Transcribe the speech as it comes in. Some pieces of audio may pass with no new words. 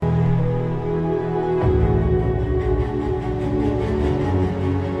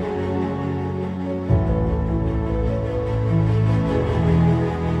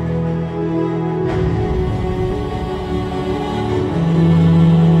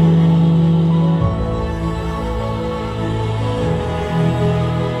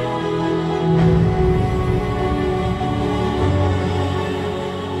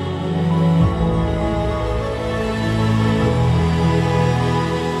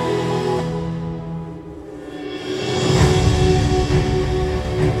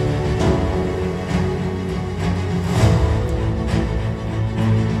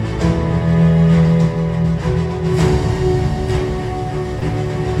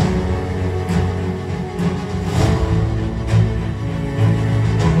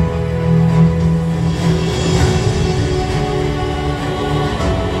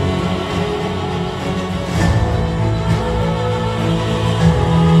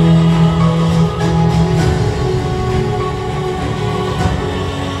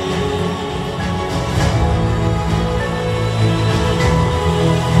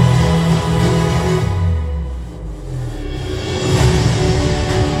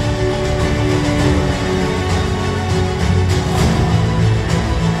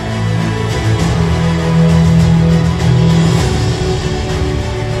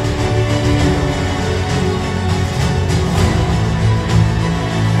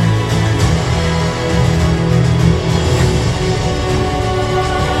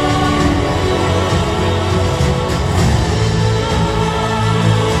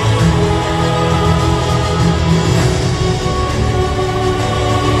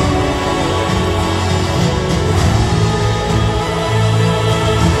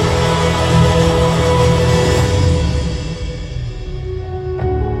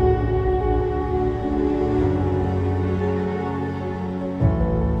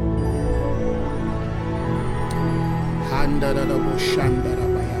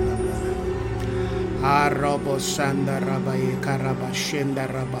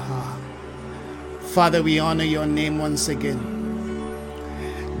Father, we honor your name once again.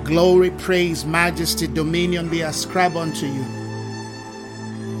 Glory, praise, majesty, dominion be ascribed unto you.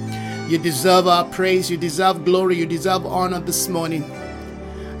 You deserve our praise, you deserve glory, you deserve honor this morning.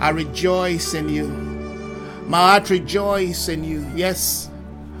 I rejoice in you. My heart rejoices in you. Yes,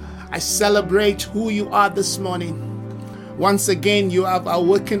 I celebrate who you are this morning. Once again, you have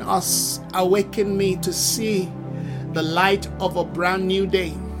awakened us, awakened me to see the light of a brand new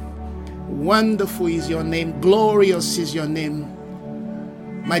day. Wonderful is your name. Glorious is your name.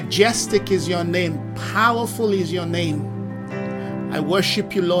 Majestic is your name. Powerful is your name. I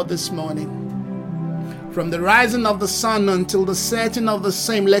worship you, Lord, this morning. From the rising of the sun until the setting of the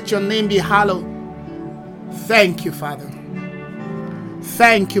same, let your name be hallowed. Thank you, Father.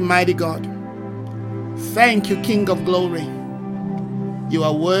 Thank you, mighty God. Thank you, King of glory. You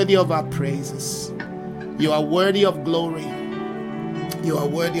are worthy of our praises. You are worthy of glory. You are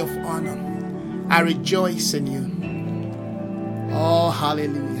worthy of honor. I rejoice in you. Oh,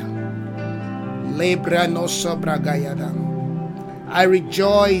 hallelujah. I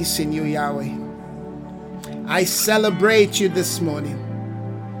rejoice in you, Yahweh. I celebrate you this morning.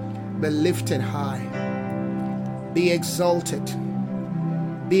 Be lifted high. Be exalted.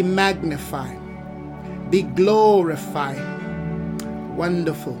 Be magnified. Be glorified.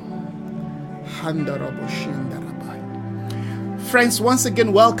 Wonderful. Friends, once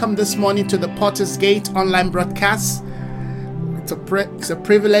again, welcome this morning to the Potter's Gate online broadcast. It's a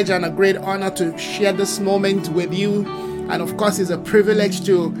privilege and a great honor to share this moment with you. And of course, it's a privilege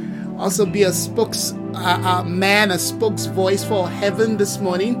to also be a spokesman, a spokes voice for heaven this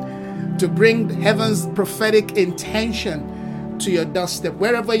morning, to bring heaven's prophetic intention to your doorstep.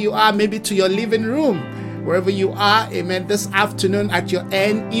 Wherever you are, maybe to your living room, wherever you are, amen, this afternoon, at your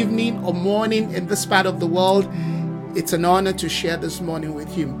end, evening, or morning in this part of the world, it's an honor to share this morning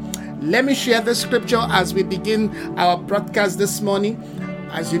with you. Let me share the scripture as we begin our broadcast this morning.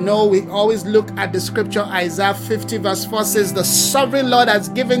 As you know, we always look at the scripture. Isaiah 50 verse 4 says, "The sovereign Lord has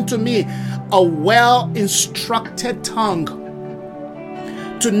given to me a well-instructed tongue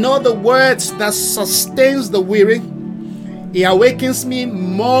to know the words that sustains the weary. He awakens me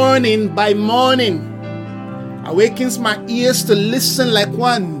morning by morning, awakens my ears to listen like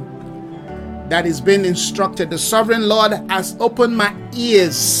one that is being instructed." The sovereign Lord has opened my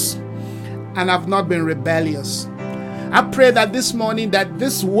ears, and I've not been rebellious. I pray that this morning that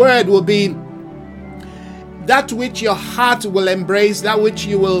this word will be that which your heart will embrace, that which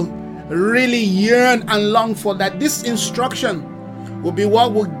you will really yearn and long for, that this instruction will be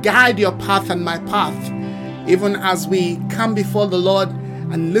what will guide your path and my path, even as we come before the Lord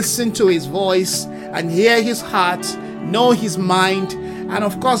and listen to his voice and hear his heart, know his mind, and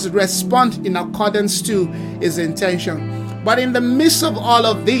of course respond in accordance to his intention. But in the midst of all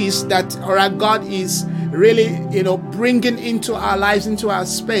of this that our God is really, bringing into our lives, into our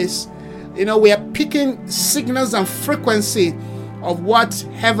space, we are picking signals and frequency of what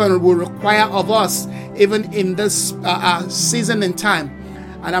heaven will require of us, even in this season and time.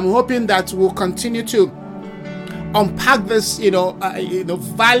 And I'm hoping that we'll continue to unpack this,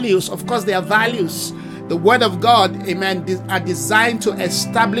 values. Of course, there are values. The Word of God, amen, are designed to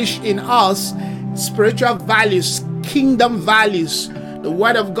establish in us spiritual values, kingdom values. The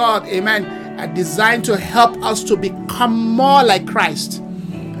Word of God, amen, are designed to help us to become more like Christ.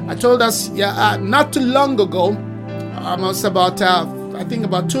 I told us not too long ago, almost about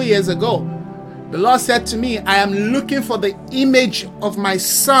 2 years ago, the Lord said to me, "I am looking for the image of my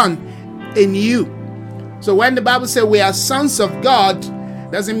Son in you." So when the Bible says we are sons of God,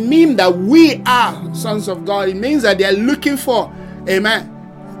 doesn't mean that we are sons of God. It means that they are looking for, amen,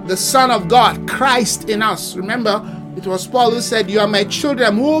 the Son of God, Christ in us. Remember, it was Paul who said, "You are my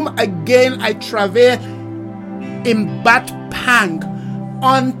children, whom again I travail in birth pang,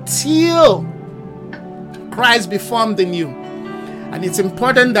 until Christ be formed in you." And it's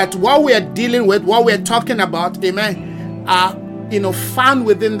important that what we are dealing with, what we are talking about, amen, are found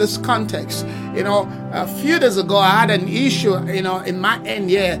within this context. A few days ago, I had an issue, in my end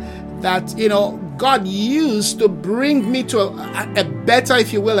here that, God used to bring me to a better,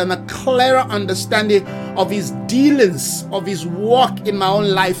 if you will, and a clearer understanding of his dealings, of his work in my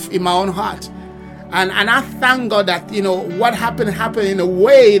own life, in my own heart. And I thank God that, what happened in a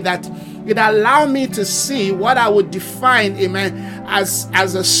way that It allowed me to see what I would define, amen, as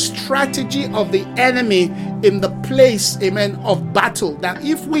a strategy of the enemy in the place, amen, of battle. That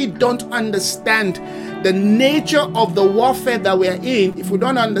if we don't understand the nature of the warfare that we're in, if we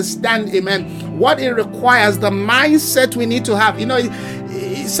don't understand, amen, what it requires, the mindset we need to have,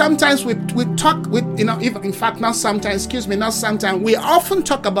 sometimes we talk with, in fact, not sometimes, we often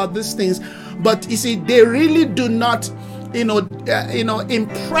talk about these things, but you see, they really do not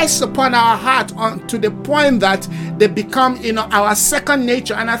impress upon our heart to the point that they become, our second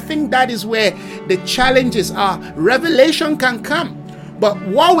nature. And I think that is where the challenges are. Revelation can come, but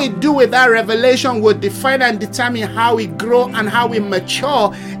what we do with that revelation will define and determine how we grow and how we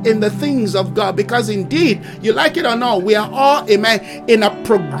mature in the things of God. Because indeed, you like it or not, we are all, amen, in a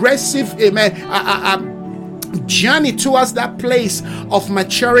progressive, journey towards that place of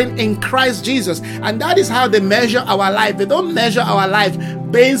maturing in Christ Jesus. And that is how they measure our life. They don't measure our life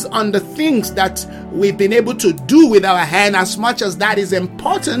based on the things that we've been able to do with our hand, as much as that is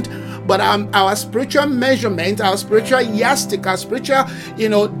important. But our spiritual measurement, our spiritual yardstick, our spiritual,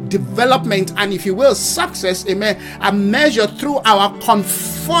 development, and if you will, success, amen, are measured through our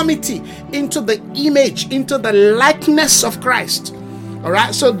conformity into the image, into the likeness of Christ. All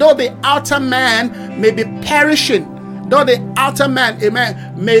right. So though the outer man may be perishing, though the outer man,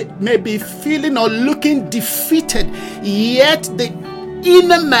 amen, may be feeling or looking defeated, yet the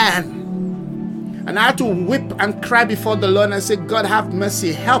inner man. And I had to weep and cry before the Lord and say, God, have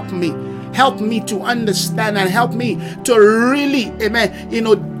mercy, help me to understand, and help me to really, amen,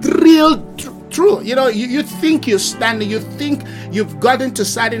 drill through. You think you're standing, you think you've gotten to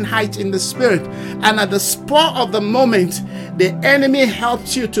certain height in the spirit, and at the spur of the moment, the enemy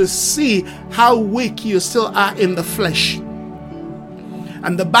helps you to see how weak you still are in the flesh.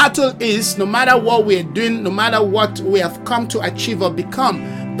 And the battle is, no matter what we're doing, no matter what we have come to achieve or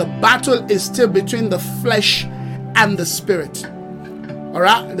become, the battle is still between the flesh and the spirit. All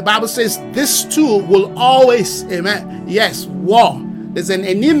right. The Bible says this two will always, amen, yes, war. There's an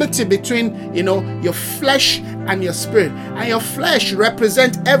enmity between, your flesh and your spirit. And your flesh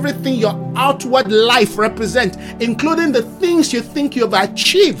represents everything your outward life represents, including the things you think you've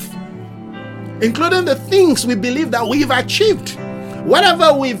achieved, including the things we believe that we've achieved.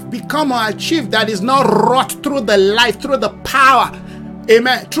 Whatever we've become or achieved that is not wrought through the life, through the power,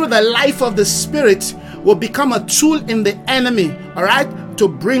 amen, through the life of the Spirit, will become a tool in the enemy, all right, to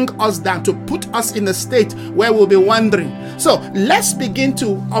bring us down, to put us in a state where we'll be wandering. So let's begin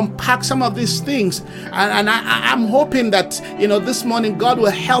to unpack some of these things. And I'm hoping that, this morning God will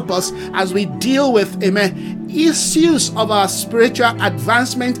help us as we deal with, amen, issues of our spiritual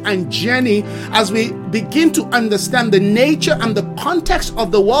advancement and journey, as we begin to understand the nature and the context of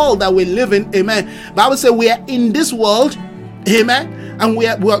the world that we live in. Amen. Bible says we are in this world, amen, and we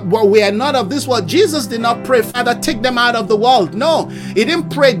are not of this world. Jesus did not pray, Father, take them out of the world. No, he didn't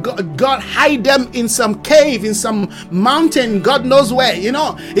pray, God, hide them in some cave, in some mountain, God knows where. He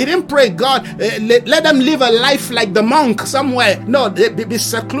didn't pray, God, let them live a life like the monk somewhere. No, they be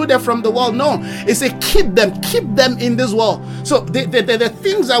secluded from the world. No, he said, keep them in this world. So the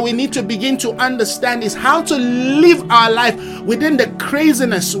things that we need to begin to understand is how to live our life within the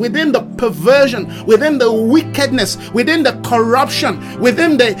craziness, within the perversion, within the wickedness, within the corruption,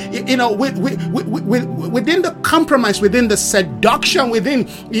 within the within the compromise, within the seduction, within,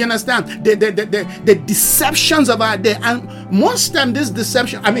 you understand, the deceptions of our day. And most time this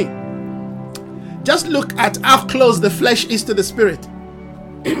deception, just look at how close the flesh is to the spirit.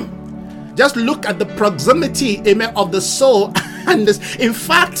 Just look at the proximity, amen, of the soul and this. In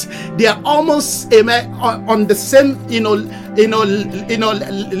fact, they are almost, amen, on the same,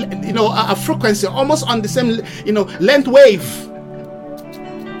 a frequency, almost on the same, length wave.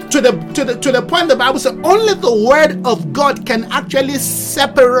 To the point the Bible says only the word of God can actually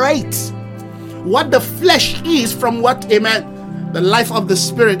separate what the flesh is from what, amen, the life of the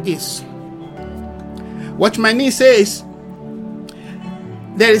spirit is. Watchman Nee says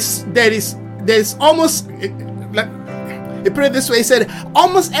there is almost, he put it this way, he said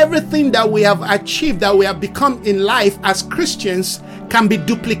almost everything that we have achieved, that we have become in life as Christians, can be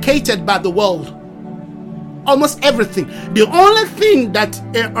duplicated by the world. Almost everything. The only thing that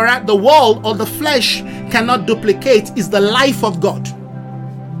the world or the flesh cannot duplicate is the life of God.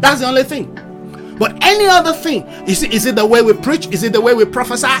 That's the only thing. But any other thing, is it the way we preach? Is it the way we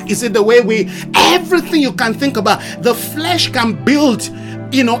prophesy? Is it the way everything you can think about? The flesh can build,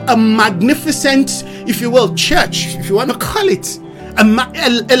 a magnificent, if you will, church, if you want to call it.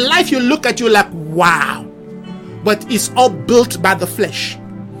 A life you look at, you're like, wow. But it's all built by the flesh.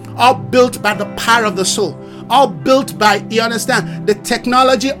 All built by the power of the soul. all built by, you understand, the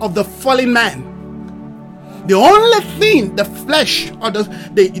technology of the fallen man. The only thing the flesh or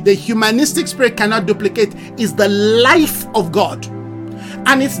the humanistic spirit cannot duplicate is the life of God.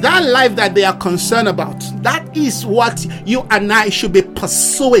 And it's that life that they are concerned about. That is what you and I should be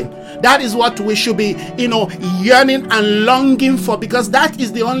pursuing. That is what we should be, yearning and longing for, because that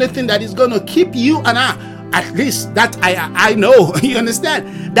is the only thing that is going to keep you and I. At least that I know. You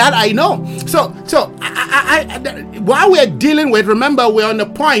understand? That I know. So while we're dealing with, remember, we're on the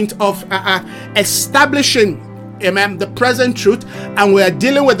point of establishing, amen, the present truth, and we're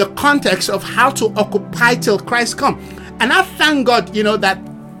dealing with the context of how to occupy till Christ come. And I thank God, that,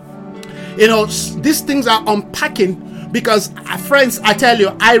 these things are unpacking, because, friends, I tell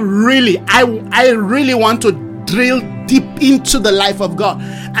you, I really want to drill deep into the life of God.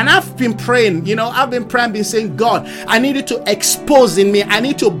 And I've been praying, been saying, God, I need you to expose in me. I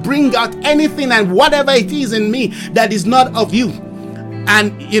need to bring out anything and whatever it is in me that is not of you.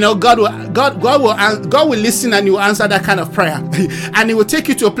 And God will listen, and He will answer that kind of prayer. And He will take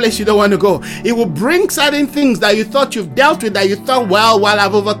you to a place you don't want to go. It will bring certain things that you thought you've dealt with, that you thought, well,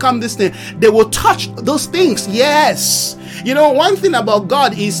 I've overcome this thing. They will touch those things. Yes. One thing about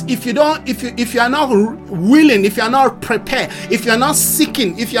God is, if you are not willing, if you are not prepared, if you are not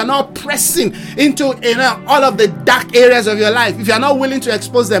seeking, if you are not pressing into all of the dark areas of your life, if you are not willing to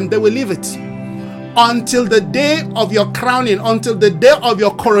expose them, they will leave it until the day of your crowning, until the day of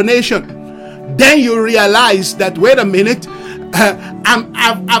your coronation. Then you realize that, wait a minute,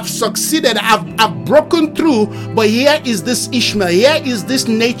 I've succeeded, I've broken through, but here is this Ishmael, here is this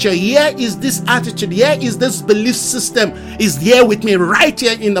nature, here is this attitude, here is this belief system is here with me, right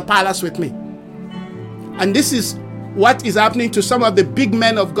here in the palace with me. And this is what is happening to some of the big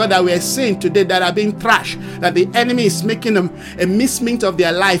men of God that we are seeing today, that are being trashed, that the enemy is making them a mismint of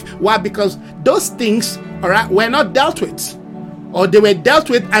their life. Why? Because those things, all right, were not dealt with, or they were dealt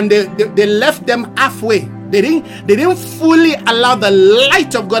with and they left them halfway. They didn't fully allow the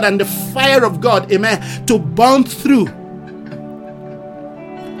light of God and the fire of God, amen, to burn through.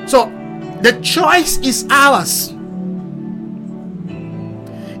 So the choice is ours.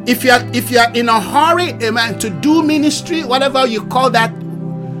 If you are in a hurry, amen, to do ministry, whatever you call that,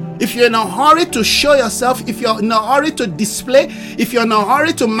 if you're in a hurry to show yourself, if you're in a hurry to display, if you're in a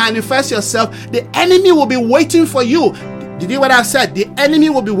hurry to manifest yourself, the enemy will be waiting for you. Did you hear what I said? The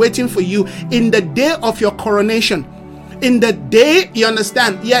enemy will be waiting for you in the day of your coronation. In the day, you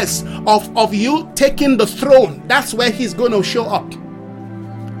understand, yes, of you taking the throne. That's where he's going to show up.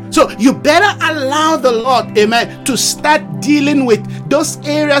 So you better allow the Lord, amen, to start dealing with those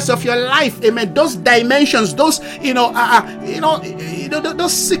areas of your life, amen, those dimensions, those,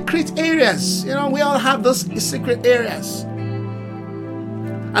 those secret areas. We all have those secret areas.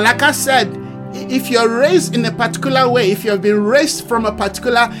 And like I said, if you're raised in a particular way, if you have been raised from a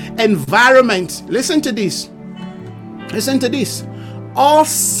particular environment, listen to this. All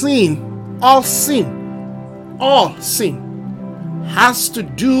sin has to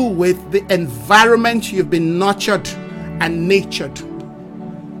do with the environment you've been nurtured and natured.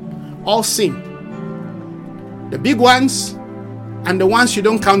 All sin. The big ones and the ones you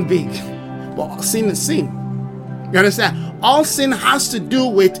don't count big. But sin is sin. You understand? All sin has to do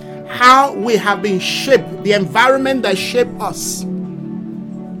with how we have been shaped, the environment that shaped us.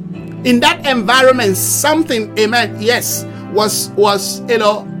 In that environment, something, amen, yes, was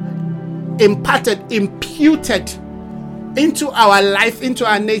imputed into our life, into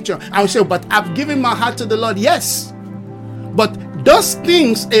our nature. I will say, but I've given my heart to the Lord. Yes. But those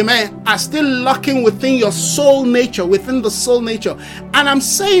things, amen, are still lurking within your soul nature, within the soul nature. And I'm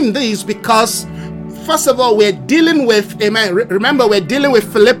saying this because, first of all, we're dealing with, amen, remember, we're dealing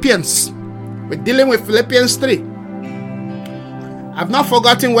with Philippians. We're dealing with Philippians 3. I've not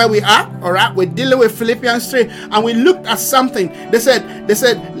forgotten where we are, all right? We're dealing with Philippians 3, and we looked at something. They said,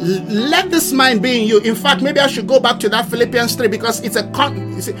 let this mind be in you. In fact, maybe I should go back to that Philippians 3 because it's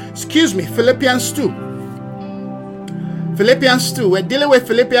Philippians 2. Philippians 2. We're dealing with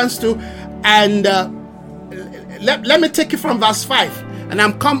Philippians 2, and let me take you from verse 5, and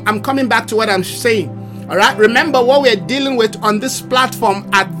I'm coming back to what I'm saying. All right, remember, what we're dealing with on this platform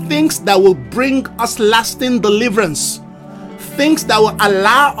are things that will bring us lasting deliverance. Things that will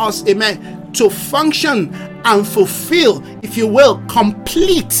allow us, amen, to function and fulfill, if you will,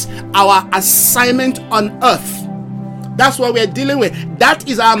 complete our assignment on earth. That's what we're dealing with. That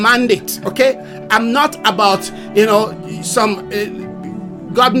is our mandate, okay? I'm not about, some,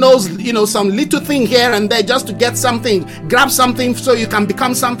 God knows, some little thing here and there just to get something, grab something so you can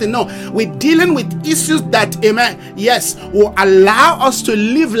become something. No, we're dealing with issues that, amen, yes, will allow us to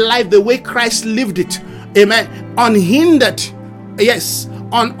live life the way Christ lived it. amen, unhindered, yes,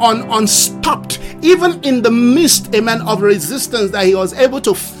 unstopped, even in the midst, amen, of resistance, that he was able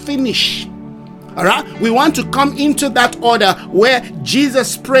to finish. All right, we want to come into that order where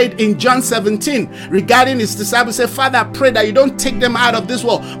Jesus prayed in John 17 regarding his disciples. Say, Father, I pray that you don't take them out of this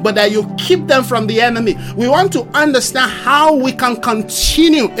world, but that you keep them from the enemy. We want to understand how we can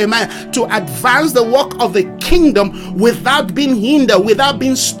continue, amen, to advance the work of the kingdom without being hindered, without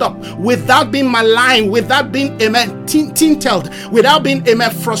being stopped, without being maligned, without being, amen, tinted, without being, amen,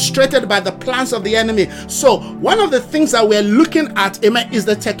 frustrated by the plans of the enemy. So one of the things that we're looking at, amen, is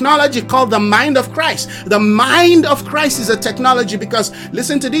the technology called the mind of Christ. The mind of Christ is a technology because,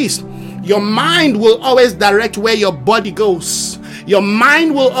 listen to this, your mind will always direct where your body goes. Your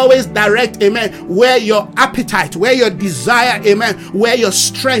mind will always direct, amen, where your appetite, where your desire, amen, where your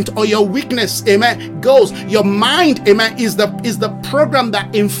strength or your weakness, amen, goes. Your mind, amen, is the program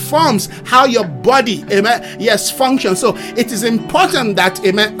that informs how your body, amen, yes, functions. So it is important that,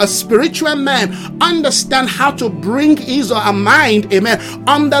 amen, a spiritual man understand how to bring his or her mind, amen,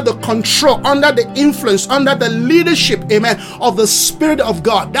 under the control, under the influence, under the leadership, amen, of the Spirit of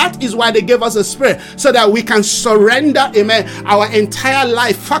God. That is why they gave us a spirit, so that we can surrender, amen, our entire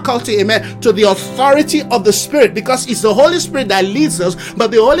life faculty, amen, to the authority of the Spirit, because it's the Holy Spirit that leads us, but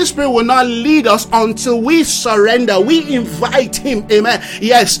the Holy Spirit will not lead us until we surrender. We invite him, amen,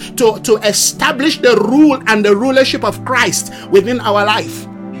 yes, to establish the rule and the rulership of Christ within our life.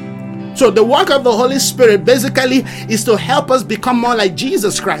 So the work of the Holy Spirit basically is to help us become more like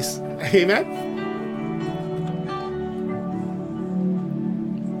Jesus Christ. Amen.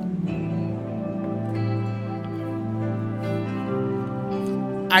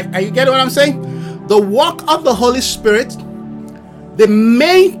 Are you getting what I'm saying? The work of the Holy Spirit, the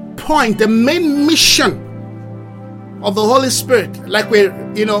main point, the main mission of the Holy Spirit, like we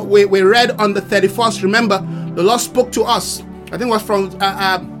read on the 31st. Remember, the Lord spoke to us. I think it was from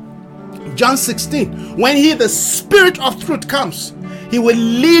John 16. When he, the Spirit of truth, comes, he will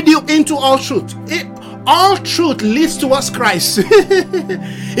lead you into all truth. All truth leads towards Christ.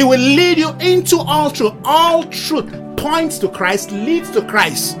 He will lead you into all truth. All truth points to Christ, leads to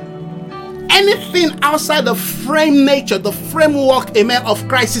Christ. Anything outside the frame nature, the framework, amen, of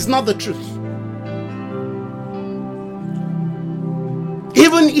Christ is not the truth.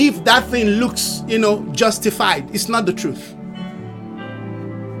 Even if that thing looks, justified, it's not the truth.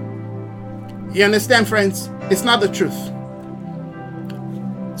 You understand, friends? It's not the truth.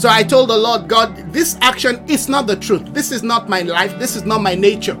 So I told the Lord God, this action is not the truth. This is not my life. This is not my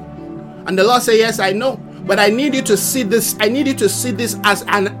nature. And the Lord said, yes, I know. But I need you to see this. I need you to see this as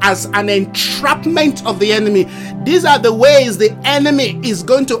an entrapment of the enemy. These are the ways the enemy is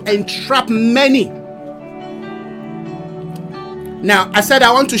going to entrap many. Now, I said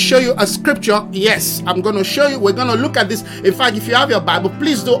I want to show you a scripture. Yes, I'm going to show you. We're going to look at this. In fact, if you have your Bible,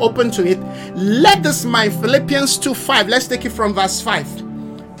 please do open to it. Let this mind, Philippians 2:5. Let's take it from verse 5.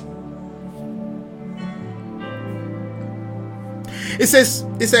 It says,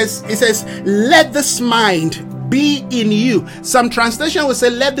 let this mind be in you. Some translation will say,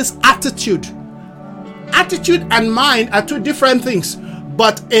 let this attitude. Attitude and mind are two different things.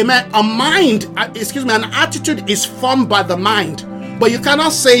 But amen, an attitude is formed by the mind. But you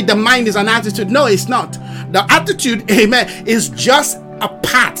cannot say the mind is an attitude. No, it's not. The attitude, amen, is just a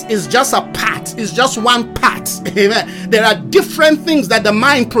part. It's just a part. It's just one part. Amen. There are different things that the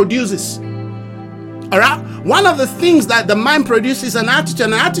mind produces. All right. One of the things that the mind produces is an attitude.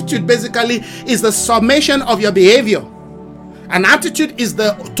 An attitude basically is the summation of your behavior. An attitude is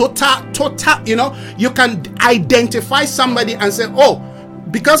the total, you can identify somebody and say, oh,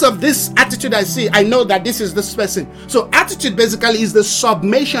 because of this attitude I see, I know that this is this person. So attitude basically is the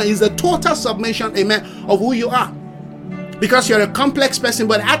summation, is the total summation, amen, of who you are. Because you're a complex person,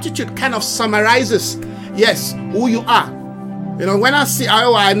 but attitude kind of summarizes, yes, who you are. When I see,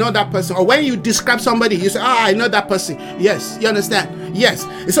 oh, I know that person. Or when you describe somebody, you say, oh, I know that person. Yes, you understand? Yes.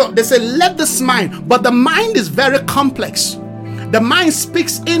 So they say, let this mind. But the mind is very complex. The mind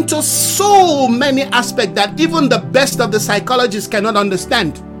speaks into so many aspects that even the best of the psychologists cannot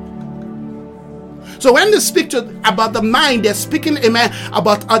understand. So when they speak about the mind, they're speaking, amen,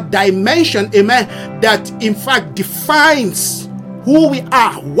 about a dimension, amen, that in fact defines who we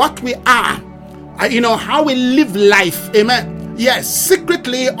are, what we are, how we live life, amen. Yes,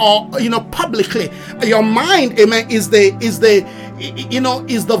 secretly or publicly. Your mind, amen, is the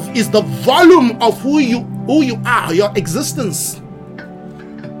volume of who you are, your existence.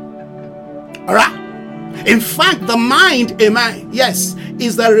 All right. In fact, the mind, amen, yes,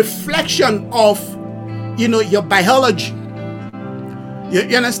 is the reflection of your biology.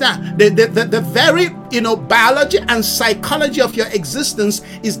 You understand? The very biology and psychology of your existence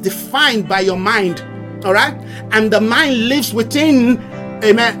is defined by your mind. All right, and the mind lives within,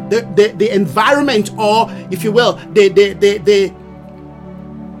 amen, the environment, or if you will, the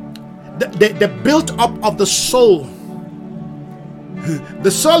built up of the soul. The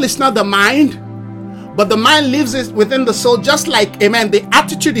soul is not the mind, but the mind lives within the soul. Just like, amen, the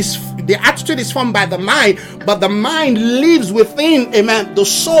attitude is formed by the mind, but the mind lives within, amen, the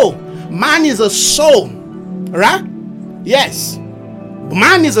soul. Man is a soul, right? Yes.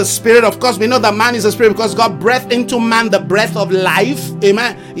 Man is a spirit. Of course, we know that man is a spirit because God breathed into man the breath of life.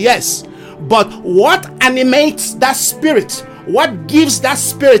 Amen. Yes. But what animates that spirit? What gives that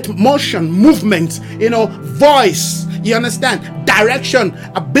spirit motion, movement, voice, you understand, direction,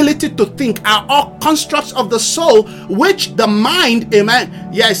 ability to think, are all constructs of the soul, which the mind, amen,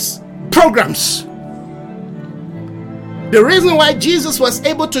 yes, programs. The reason why Jesus was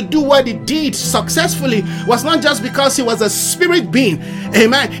able to do what he did successfully was not just because he was a spirit being,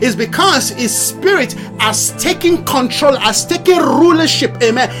 amen, it's because his spirit has taken control, has taken rulership,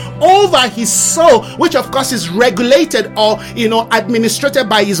 amen, over his soul, which of course is regulated or, administrated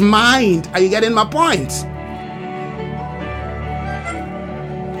by his mind. Are you getting my point?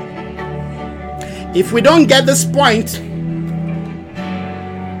 If we don't get this point,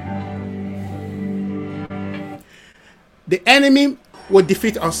 the enemy will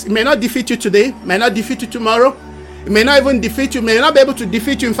defeat us. It may not defeat you today, may not defeat you tomorrow, it may not even defeat you, may not be able to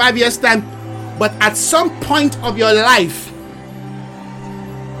defeat you in 5 years' time, but at some point of your life,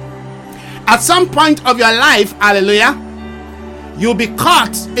 hallelujah, you'll be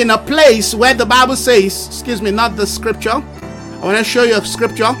caught in a place where the Bible says, not the scripture, I want to show you a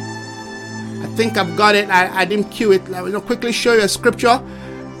scripture. I think I've got it, I didn't cue it. I will quickly show you a scripture.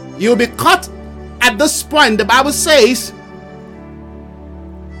 You'll be caught at this point. The Bible says,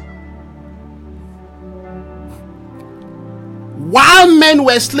 while men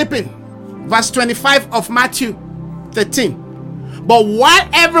were sleeping, verse 25 of Matthew 13. But while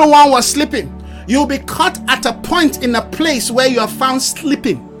everyone was sleeping, you'll be caught at a point in a place where you are found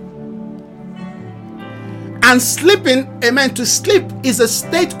sleeping. And sleeping, amen, to sleep is a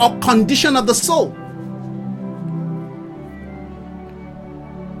state or condition of the soul.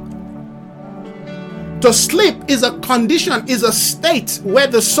 To sleep is a condition, is a state where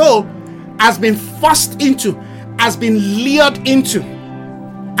the soul has been forced into, has been lured into,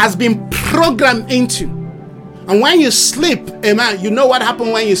 has been programmed into. And when you sleep, amen, you know what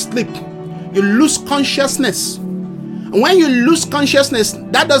happens when you sleep? You lose consciousness. And when you lose consciousness,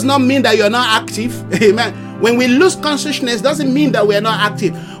 that does not mean that you're not active. Amen. When we lose consciousness, doesn't mean that we're not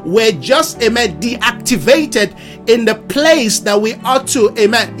active. We're just, amen, deactivated in the place that we ought to,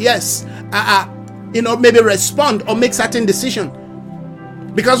 amen, yes, maybe respond or make certain decisions.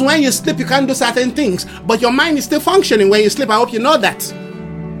 Because when you sleep, you can't do certain things, but your mind is still functioning when you sleep. I hope you know that.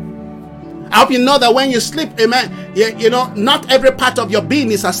 I hope you know that when you sleep, amen, not every part of your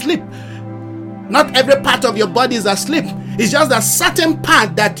being is asleep. Not every part of your body is asleep. It's just that certain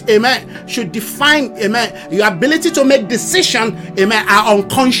part that, amen, should define, amen, your ability to make decision, amen, are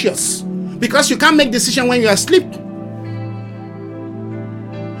unconscious. Because you can't make decision when you're asleep.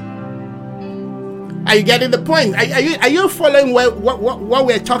 Are you getting the point? Are you following what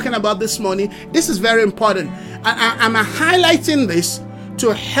we're talking about this morning? This is very important. I'm highlighting this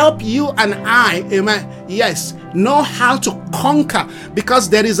to help you and I, amen, yes, know how to conquer, because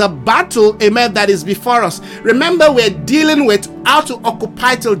there is a battle, amen, that is before us. Remember, we're dealing with how to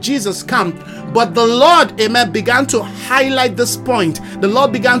occupy till Jesus comes. But the Lord, amen, began to highlight this point. The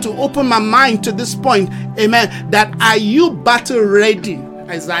Lord began to open my mind to this point, amen, that are you battle ready,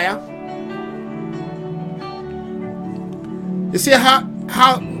 Isaiah? You see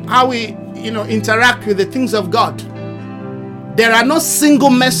how we, interact with the things of God. There are no single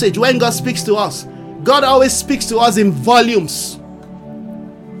message when God speaks to us. God always speaks to us in volumes.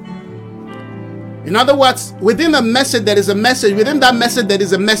 In other words, within a message there is a message. Within that message there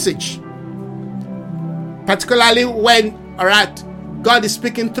is a message. Particularly when, God is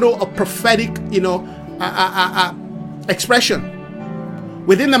speaking through a prophetic, expression.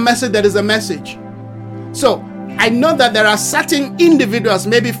 Within the message there is a message. So I know that there are certain individuals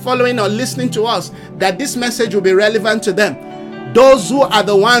maybe following or listening to us that this message will be relevant to them. Those who are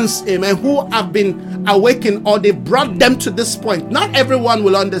the ones, amen, who have been awakened, or they brought them to this point. Not everyone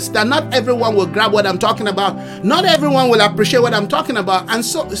will understand. Not everyone will grab what I'm talking about. Not everyone will appreciate what I'm talking about. And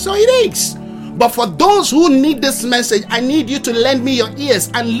so it is. But for those who need this message, I need you to lend me your ears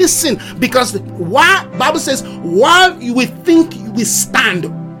and listen, because Bible says, while we think we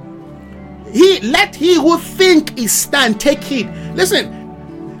stand, let he who think he stand take heed.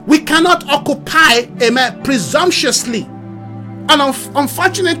 Listen, We cannot occupy, amen, presumptuously. And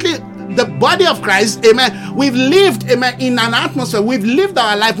unfortunately, the body of Christ, amen, we've lived, amen, in an atmosphere. We've lived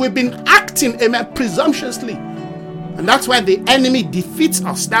our life. We've been acting, amen, presumptuously. And that's why the enemy defeats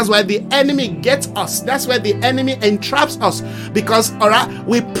us. That's why the enemy gets us. That's why the enemy entraps us. Because, all right,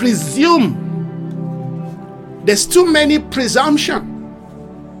 we presume. There's too many presumption.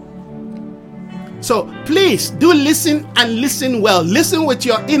 So please do listen, and listen well. Listen with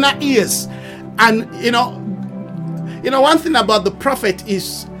your inner ears. And you know, one thing about the prophet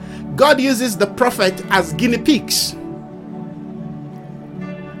is God uses the prophet as guinea pigs.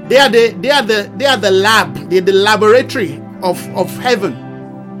 They are the lab, they're the laboratory of heaven.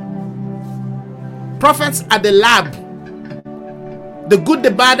 Prophets are the lab. The good,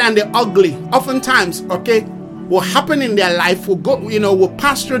 the bad, and the ugly, oftentimes, okay, will happen in their life, will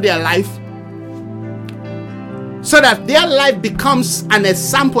pass through their life, so that their life becomes an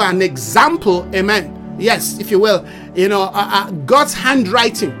example, amen. Yes, if you will, God's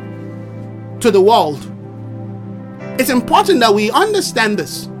handwriting to the world. It's important that we understand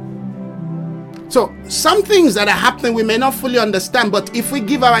this. So some things that are happening we may not fully understand, but if we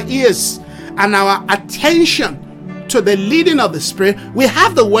give our ears and our attention to the leading of the Spirit, we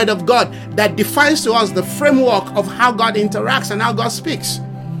have the Word of God that defines to us the framework of how God interacts and how God speaks,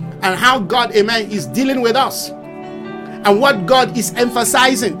 and how God, amen, is dealing with us, and what God is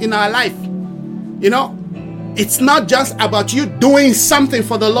emphasizing in our life. It's not just about you doing something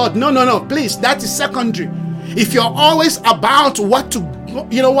for the Lord. No, please, that is secondary. If you're always about what to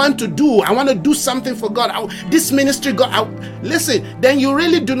want to do, I want to do something for God, this ministry, God, listen, then you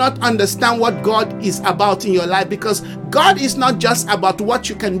really do not understand what God is about in your life, because God is not just about what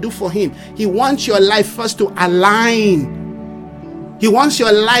you can do for Him. He wants your life first to align. He wants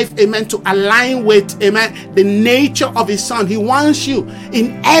your life, amen, to align with, amen, the nature of His Son. He wants you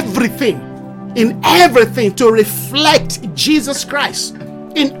in everything to reflect Jesus Christ,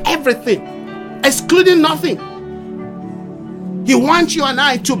 in everything, excluding nothing. He wants you and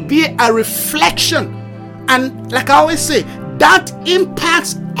I to be a reflection. And like I always say, that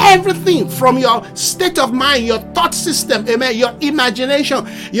impacts everything from your state of mind, your thought system, amen, your imagination,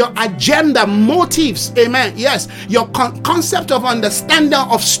 your agenda, motives, amen, yes, your concept of understanding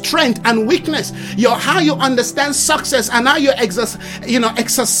of strength and weakness, how you understand success and how you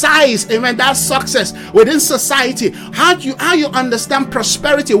exercise, amen, that success within society, how you understand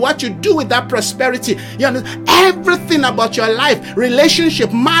prosperity, what you do with that prosperity, you understand everything about your life,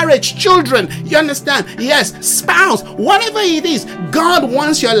 relationship, marriage, children, you understand, yes, spouse, whatever it is. God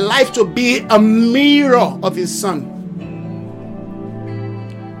wants your life to be a mirror of His Son.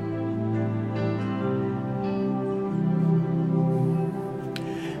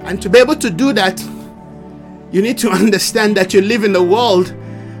 And to be able to do that, you need to understand that you live in a world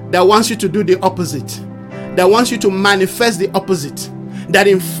that wants you to do the opposite, that wants you to manifest the opposite, that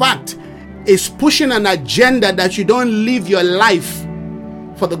in fact is pushing an agenda that you don't live your life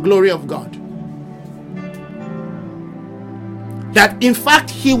for the glory of God. That in fact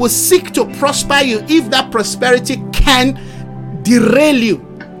he will seek to prosper you if that prosperity can derail you,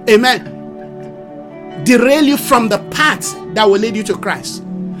 amen, derail you from the path that will lead you to Christ.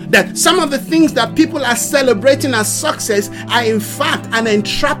 That some of the things that people are celebrating as success are in fact an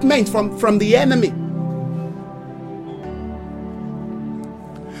entrapment from the enemy.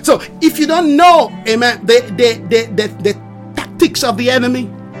 So if you don't know, amen, the tactics of the enemy,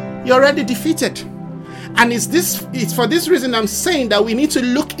 you're already defeated. And it's for this reason I'm saying that we need to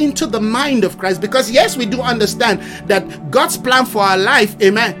look into the mind of Christ, because yes, we do understand that God's plan for our life,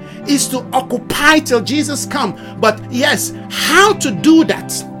 amen, is to occupy till Jesus comes. But yes, how to do that,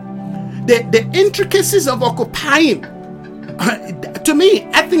 the intricacies of occupying, to me,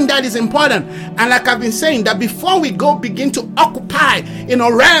 I think that is important. And like I've been saying, that before we begin to occupy in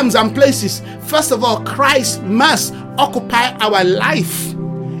our realms and places, first of all, Christ must occupy our life.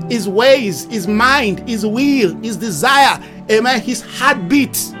 His ways, His mind, His will, His desire, amen, His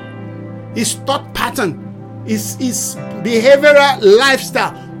heartbeat, His thought pattern, His behavioral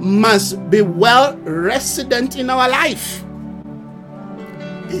lifestyle must be well resident in our life.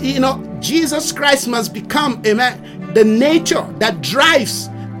 Jesus Christ must become, amen, the nature that drives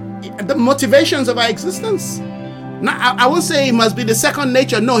the motivations of our existence. Now, I won't say He must be the second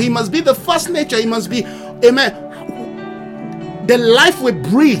nature. No, He must be the first nature. He must be, amen, the life we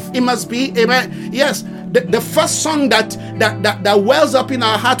breathe. It must be, amen, yes, the first song that wells up in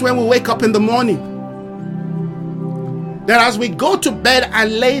our heart when we wake up in the morning. That as we go to bed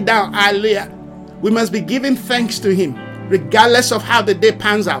and lay down earlier, we must be giving thanks to Him, regardless of how the day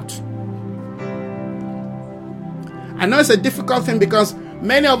pans out. I know it's a difficult thing because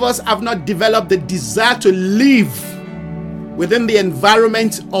Many of us have not developed the desire to live within the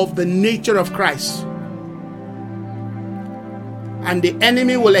environment of the nature of Christ. And the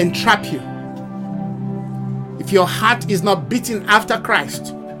enemy will entrap you if your heart is not beating after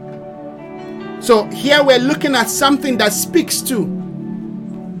Christ. So here we're looking at something that speaks to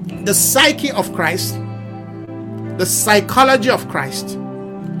the psyche of Christ, the psychology of Christ.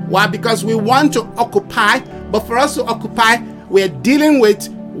 Why? Because we want to occupy, but for us to occupy, we're dealing with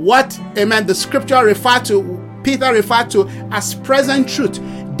what, amen, the scripture referred to, Peter referred to as present truth.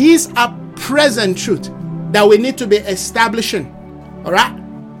 These are present truth that we need to be establishing. All right?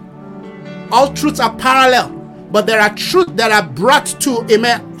 All truths are parallel, but there are truths that are brought to,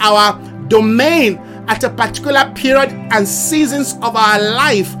 amen, our domain at a particular period and seasons of our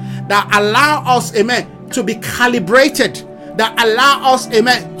life that allow us, amen, to be calibrated, that allow us,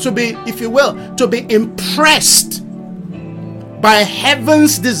 amen, to be, if you will, to be impressed by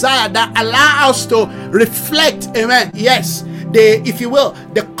heaven's desire, that allow us to reflect, amen, yes, if you will,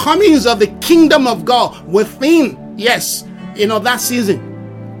 the comings of the kingdom of God within, yes, that season.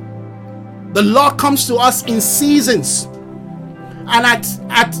 The Lord comes to us in seasons, and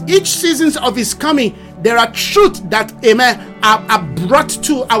at each season of his coming, there are truths that, amen, are brought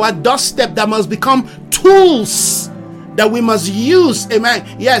to our doorstep that must become tools that we must use, amen,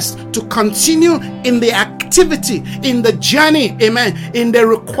 yes, to continue in the activity, in the journey, amen, in the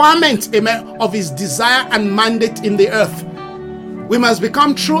requirement, amen, of his desire and mandate in the earth. We must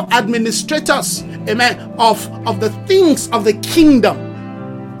become true administrators, amen, of the things of the kingdom.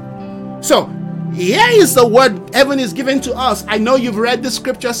 So here is the word heaven is given to us. I know you've read the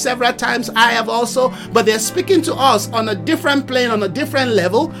scripture several times. I have also, but they're speaking to us on a different plane, on a different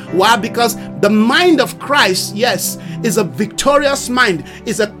level. Why? Because the mind of Christ, yes, is a victorious mind,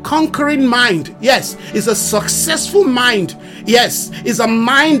 is a conquering mind, yes, is a successful mind, yes, is a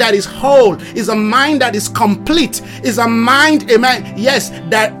mind that is whole, is a mind that is complete, is a mind, amen, yes,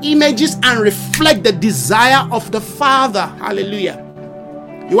 that images and reflect the desire of the Father. Hallelujah.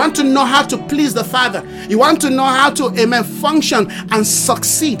 You want to know how to please the Father. You want to know how to, amen, function and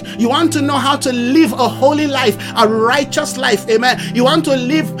succeed. You want to know how to live a holy life, a righteous life, amen. You want to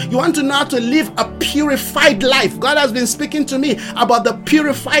know how to live a purified life. God has been speaking to me about the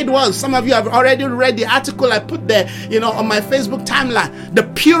purified ones. Some of you have already read the article I put there, on my Facebook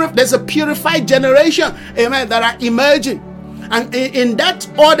timeline. There's a purified generation, amen, that are emerging. And in that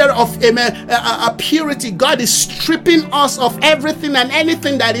order of, amen, purity, God is stripping us of everything and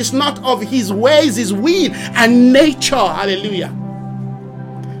anything that is not of his ways, his will, and nature. Hallelujah.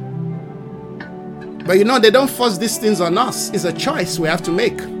 But they don't force these things on us. It's a choice we have to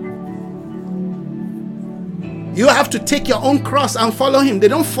make. You have to take your own cross and follow him. They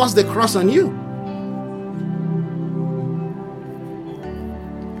don't force the cross on you.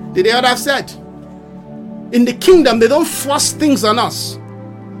 Did they have said? In the kingdom, they don't force things on us.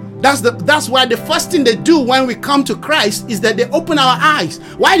 That's why the first thing they do when we come to Christ is that they open our eyes.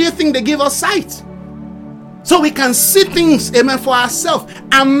 Why do you think they give us sight? So we can see things, amen, for ourselves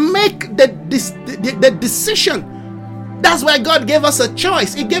and make the decision. That's why God gave us a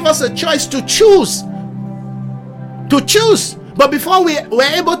choice. He gave us a choice to choose. To choose. But before we were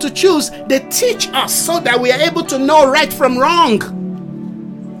able to choose, they teach us so that we are able to know right from wrong.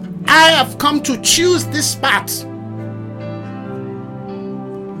 I have come to choose this path.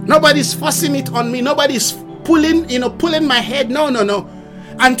 Nobody's forcing it on me. Nobody's pulling my head. No.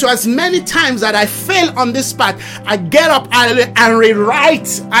 And to as many times that I fail on this path, I get up, hallelujah, and rewrite,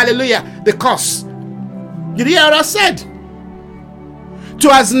 hallelujah, the course. Did you hear what I said?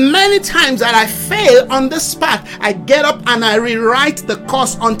 To as many times that I fail on this path, I get up and I rewrite the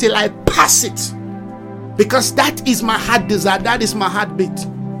course until I pass it. Because that is my heart desire. That is my heartbeat.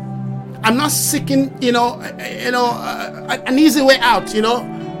 I'm not seeking, an easy way out,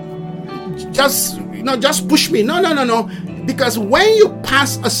 just push me. No. Because when you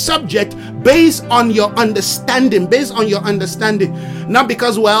pass a subject based on your understanding, not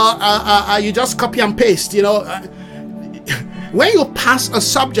because, you just copy and paste, when you pass a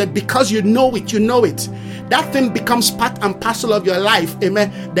subject because you know it, that thing becomes part and parcel of your life,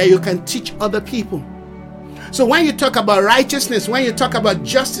 amen, that you can teach other people. So when you talk about righteousness, when you talk about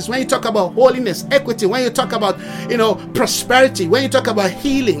justice, when you talk about holiness, equity, when you talk about, prosperity, when you talk about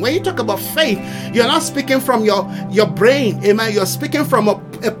healing, when you talk about faith, you're not speaking from your brain, amen. You're speaking from a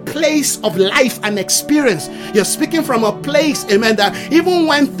place of life and experience. You're speaking from a place, amen, that even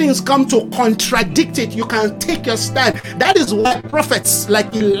when things come to contradict it, you can take your stand. That is why prophets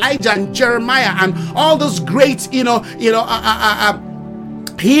like Elijah and Jeremiah and all those great,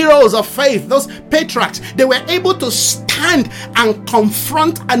 heroes of faith, those patriarchs, they were able to stand and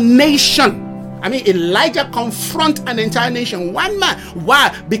confront a nation. I mean, Elijah confronted an entire nation, one man.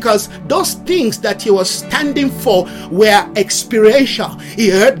 Why? Because those things that he was standing for were experiential. He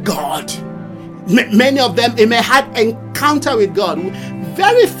heard God. Many of them, amen, had encounter with God.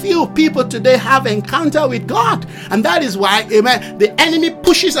 Very few people today have encounter with God, and that is why, amen, the enemy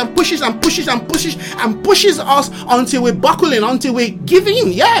pushes and pushes and pushes and pushes and pushes us until we buckle in, until we give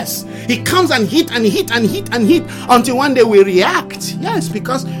in. Yes, he comes and hit and hit and hit and hit until one day we react. Yes,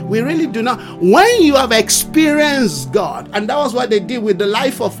 because we really do not. When you have experienced God, and that was what they did with the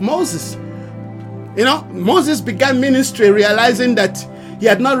life of Moses. You know, Moses began ministry realizing that he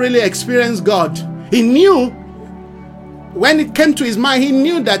had not really experienced God. He knew. When it came to his mind, he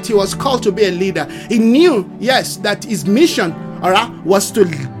knew that he was called to be a leader. He knew, yes, that his mission, all right, was to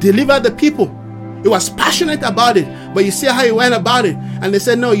deliver the people. He was passionate about it, but you see how he went about it. And they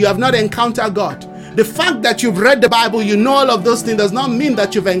said, no, you have not encountered God. The fact that you've read the Bible, you know all of those things, does not mean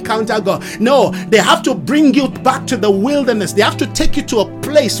that you've encountered God. No, they have to bring you back to the wilderness. They have to take you to a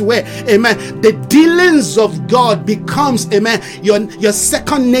place where, amen, the dealings of God becomes, amen, your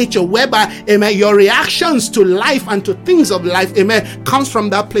second nature, whereby, amen, your reactions to life and to things of life, amen, comes from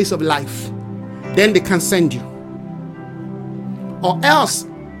that place of life. Then they can send you. Or else,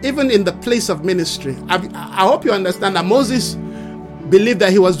 even in the place of ministry, I hope you understand that Moses believed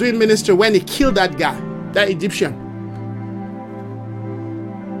that he was doing ministry when he killed that guy, that Egyptian.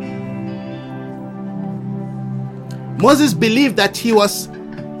 Moses believed that he was,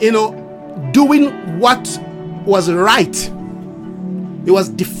 doing what was right. He was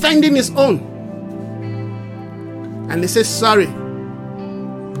defending his own. And they said, sorry,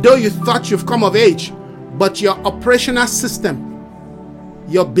 though you thought you've come of age, but your operational system,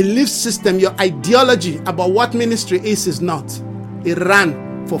 your belief system, your ideology about what ministry is not. He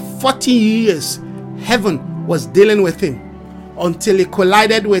ran for 40 years. Heaven was dealing with him until he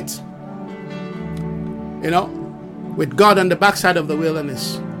collided with God on the backside of the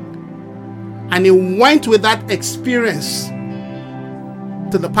wilderness. And he went with that experience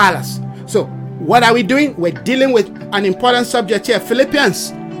to the palace. So what are we doing? We're dealing with an important subject here.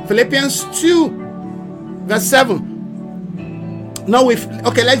 Philippians 2 verse 7.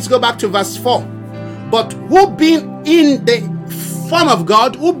 Let's go back to verse 4. But who being in the form of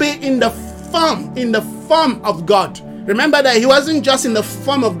God, who be in the form of God. Remember that he wasn't just in the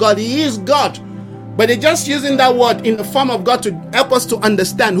form of God, he is God. But they're just using that word, in the form of God, to help us to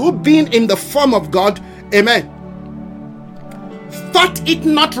understand who being in the form of God, amen, thought it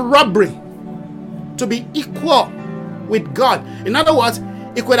not robbery to be equal with God. In other words,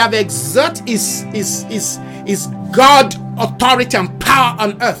 he could have exerted his God authority and power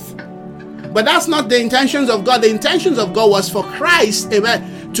on earth. But that's not the intentions of God. The intentions of God was for Christ,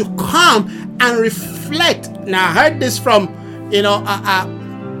 amen, to come and reflect. Now, I heard this from,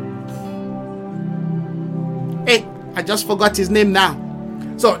 I just forgot his name now.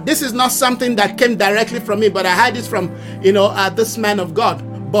 So this is not something that came directly from me, but I heard this from, this man of God.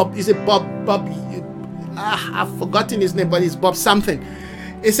 Bob, is it Bob? I've forgotten his name, but it's Bob something.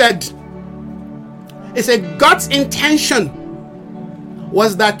 He said God's intention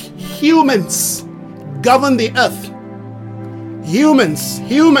was that humans govern the earth. Humans,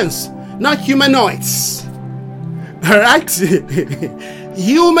 not humanoids. All right?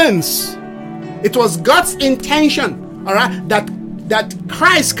 Humans. It was God's intention, all right, that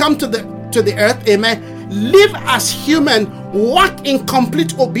Christ come to the earth, amen, live as human, walk in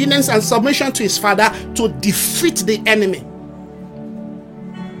complete obedience and submission to his Father to defeat the enemy.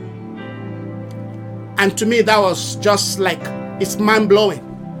 And to me, that was just like, it's mind-blowing,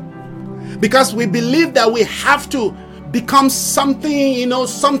 because we believe that we have to become something,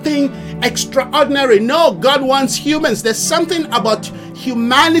 something extraordinary. No, God wants humans. There's something about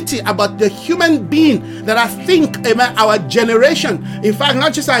humanity, about the human being, that I think, amen, our generation, in fact,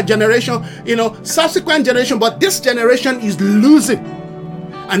 not just our generation, subsequent generation, but this generation is losing.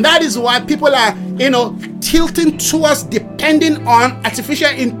 And that is why people are, tilting towards depending on artificial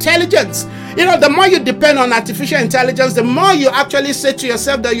intelligence. The more you depend on artificial intelligence, the more you actually say to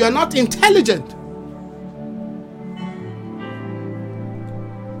yourself that you are not intelligent.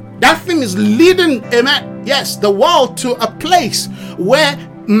 That thing is leading, amen, yes, the world to a place where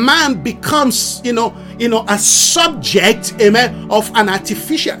man becomes, a subject, amen, of an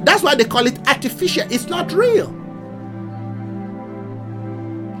artificial. That's why they call it artificial. It's not real.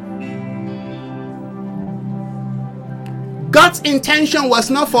 God's intention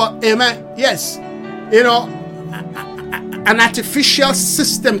was not for, amen, yes, an artificial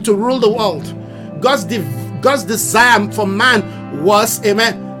system to rule the world. God's desire for man was,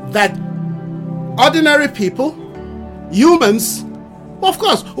 amen, that ordinary people, humans, of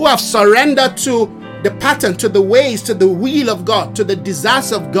course, who have surrendered to the pattern, to the ways, to the will of God, to the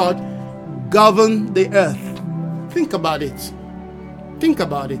desires of God, govern the earth. Think about it. Think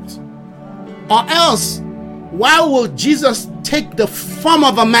about it. Or else, why would Jesus take the form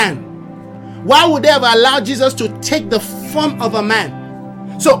of a man? Why would they have allowed Jesus to take the form of a man?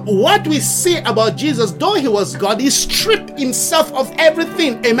 So what we see about Jesus, though he was God, he stripped himself of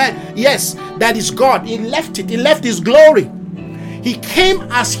everything. Amen. Yes, that is God. He left it. He left his glory. He came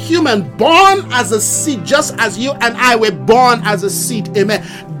as human, born as a seed, just as you and I were born as a seed. Amen.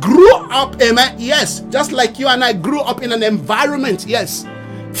 Grew up, amen. Yes, just like you and I grew up in an environment. Yes.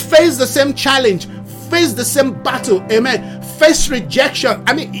 Faced the same challenge, faced the same battle. Amen. Faced rejection.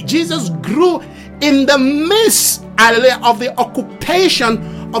 I mean, Jesus grew in the midst of the occupation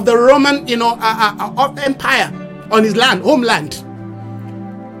of the Roman, empire on his land, homeland.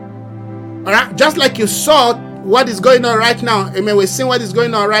 All right, just like you saw what is going on right now. Amen. We're seeing what is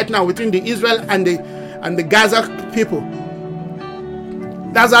going on right now between the Israel and the Gaza people.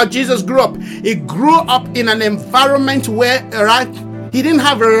 That's how Jesus grew up. He grew up in an environment where, right, he didn't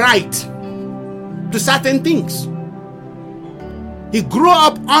have a right to certain things. He grew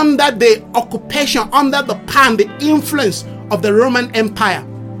up under the occupation, under the power, the influence of the Roman Empire.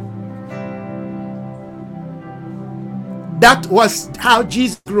 That was how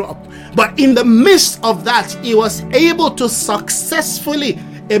Jesus grew up. But in the midst of that, he was able to successfully,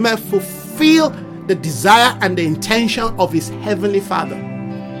 amen, fulfill the desire and the intention of his heavenly Father.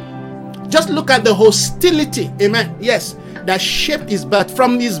 Just look at the hostility, amen, yes, that shaped his birth.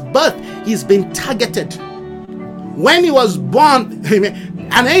 From his birth, he's been targeted. When he was born, amen,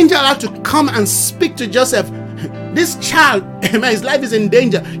 an angel had to come and speak to Joseph. This child, amen, his life is in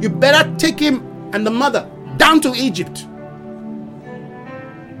danger. You better take him and the mother down to Egypt.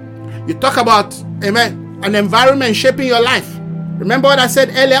 You talk about, amen, an environment shaping your life. Remember what I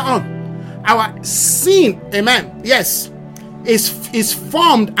said earlier on. Our sin, amen, yes, is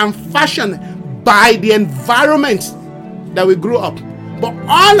formed and fashioned by the environment that we grew up. But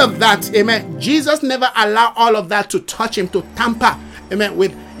all of that, amen, Jesus never allowed all of that to touch him, to tamper, amen,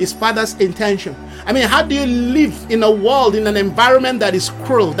 with his Father's intention. I mean, how do you live in a world, in an environment that is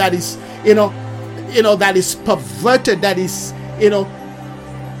cruel, that is, that is perverted, that is,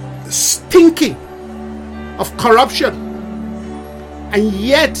 stinking of corruption, and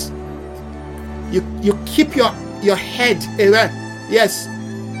yet you keep your head, amen, yes,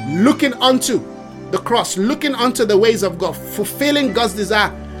 looking unto the cross, looking unto the ways of God, fulfilling God's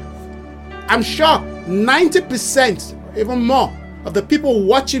desire. I'm sure 90%, even more, of the people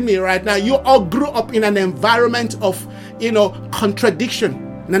watching me right now, you all grew up in an environment of, contradiction,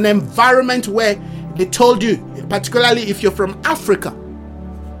 in an environment where they told you, particularly if you're from Africa,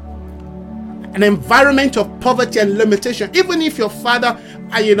 an environment of poverty and limitation. Even if your father,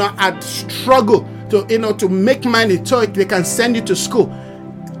 had struggled to make money so they can send you to school,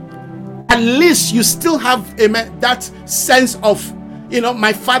 at least you still have, amen, that sense of,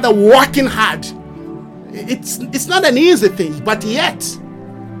 my father working hard. It's not an easy thing, but yet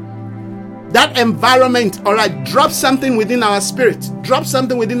that environment, all right, drops something within our spirit, drops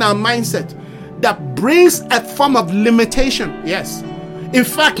something within our mindset that brings a form of limitation. Yes. In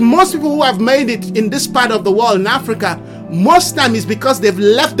fact, most people who have made it in this part of the world, in Africa, most time is because they've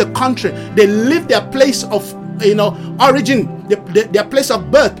left the country. They leave their place of, origin, their place of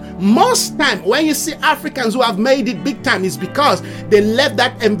birth. Most time, when you see Africans who have made it big time, is because they left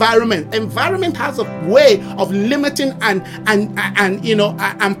that environment. Environment has a way of limiting and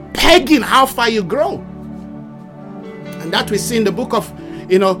pegging how far you grow. And that we see in the book of,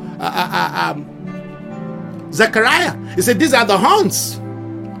 Zechariah. He said, these are the horns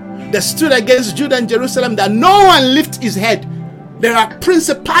that stood against Judah and Jerusalem, that no one lift his head. There are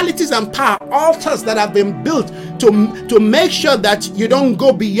principalities and power, altars that have been built to make sure that you don't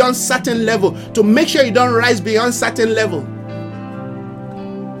go beyond certain level, to make sure you don't rise beyond certain level.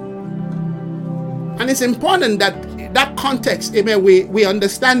 And it's important that context, amen, we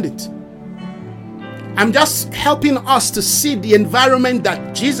understand it. I'm just helping us to see the environment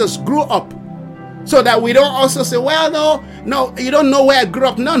that Jesus grew up, so that we don't also say, well, no, you don't know where I grew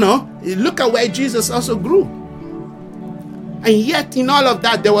up. No, look at where Jesus also grew. And yet in all of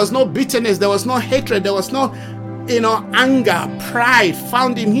that, there was no bitterness, there was no hatred, there was no, anger, pride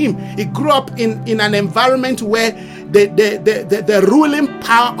found in him. He grew up in an environment where the ruling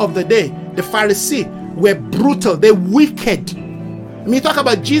power of the day, the Pharisees, were brutal, they're wicked. I mean, talk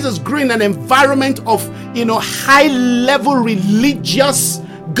about Jesus grew in an environment of, high level religious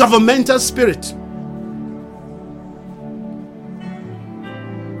governmental spirit.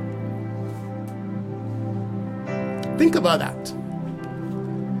 Think about that.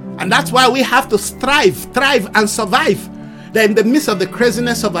 And that's why we have to thrive and survive. That in the midst of the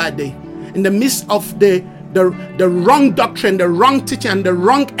craziness of our day, in the midst of the wrong doctrine, the wrong teaching, and the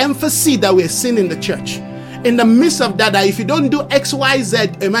wrong emphasis that we're seeing in the church, in the midst of that if you don't do X, Y, Z,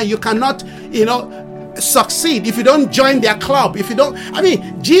 amen, you cannot, succeed. If you don't join their club,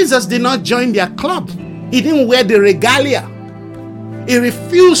 Jesus did not join their club. He didn't wear the regalia. He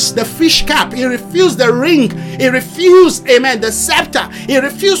refused the fish cap. He refused the ring. He refused, amen, the scepter. He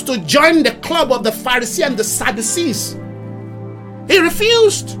refused to join the club of the Pharisees and the Sadducees. He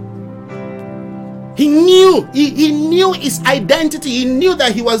refused. He knew his identity. He knew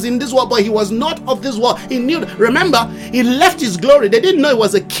that he was in this world, but he was not of this world. He knew. Remember, he left his glory. They didn't know he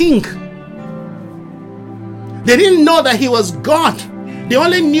was a king. They didn't know that he was God. They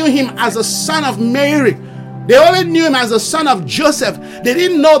only knew him as a son of Mary. They only knew him as a son of Joseph. They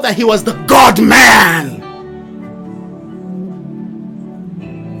didn't know that he was the God-man.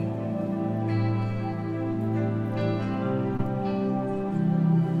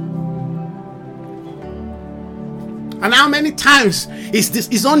 And how many times is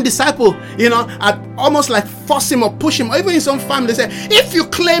his own disciple, almost like force him or push him, or even his own family say, if you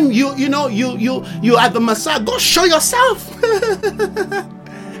claim you are the Messiah, go show yourself.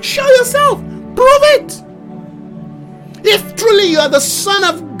 Show yourself. Prove it. If truly you are the Son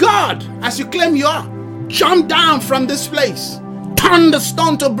of God, as you claim you are, jump down from this place. Turn the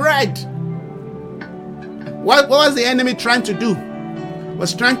stone to bread. What was the enemy trying to do?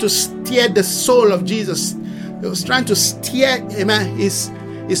 Was trying to steer the soul of Jesus. He was trying to steer his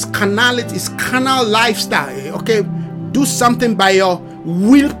carnality, his carnal lifestyle. Okay, do something by your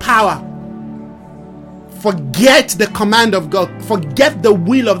willpower. Forget the command of God. Forget the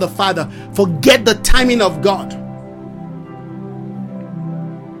will of the Father. Forget the timing of God.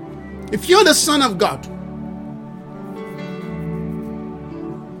 If you're the Son of God,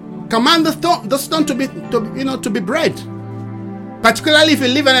 command the stone to be bread. Particularly if you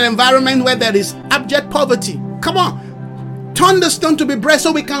live in an environment where there is abject poverty. Come on, turn the stone to be bread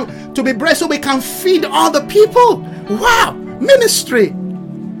so we can feed all the people. Wow, ministry.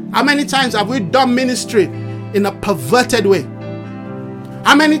 How many times have we done ministry in a perverted way?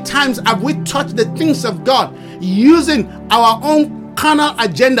 How many times have we touched the things of God using our own carnal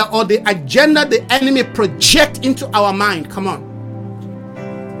agenda or the agenda the enemy project into our mind? Come on.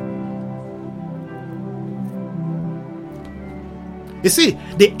 You see,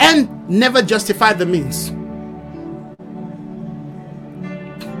 the end never justified the means.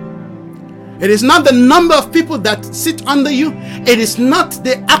 It is not the number of people that sit under you. It is not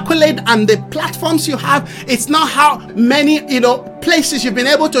the accolade and the platforms you have. It's not how many, places you've been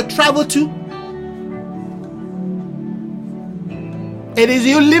able to travel to. It is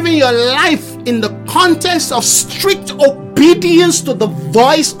you living your life in the context of strict obedience to the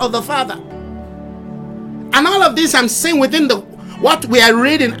voice of the Father. And all of this I'm saying within what we are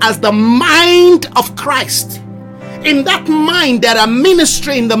reading as the mind of Christ. In that mind, there are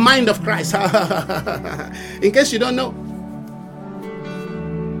ministry in the mind of Christ. In case you don't know,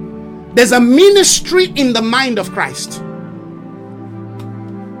 there's a ministry in the mind of Christ.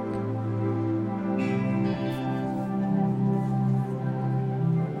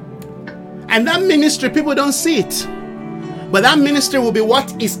 And that ministry, people don't see it. But that ministry will be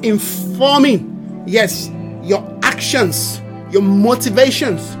what is informing, yes, your actions, your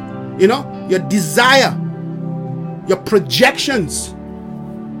motivations, your desire, your projections.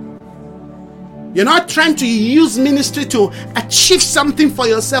 You're not trying to use ministry to achieve something for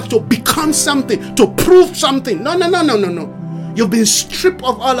yourself, to become something, to prove something. No. You've been stripped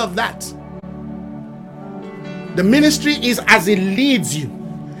of all of that. The ministry is as it leads you,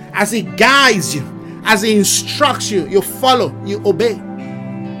 as it guides you, as it instructs you. You follow, you obey.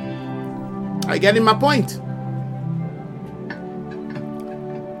 Are you getting my point?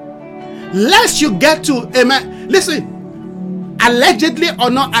 Lest you get to, amen. Listen, allegedly or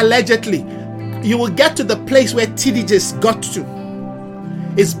not allegedly, you will get to the place where TD Jakes got to.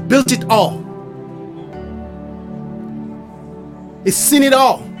 It's built it all. It's seen it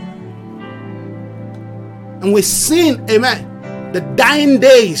all. And we're seeing, amen, the dying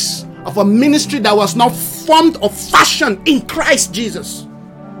days of a ministry that was not formed or fashioned in Christ Jesus.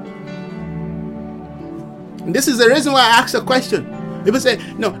 And this is the reason why I ask a question. People say,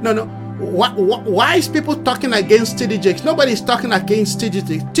 no. Why is people talking against TD Jakes? Nobody's talking against TD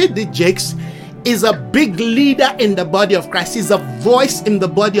Jakes. TD Jakes is a big leader in the body of Christ. He's a voice in the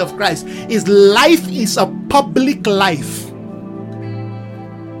body of Christ. His life is a public life.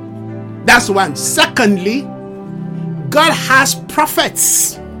 That's one. Secondly, God has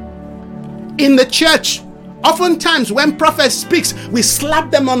prophets in the church Oftentimes when prophets speaks, we slap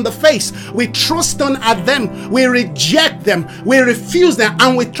them on the face, we throw stone at them, we reject them, we refuse them,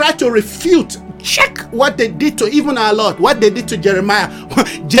 and we try to refute. Check what they did to even our Lord, what they did to Jeremiah.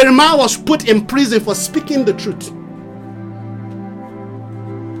 Jeremiah was put in prison for speaking the truth.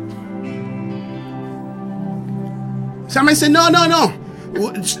 Somebody said, no,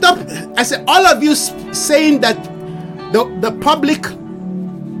 stop. I said, all of you saying that the public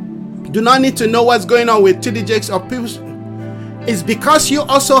do not need to know what's going on with TD Jakes or people, is because you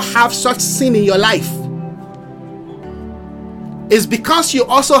also have such sin in your life. It's because you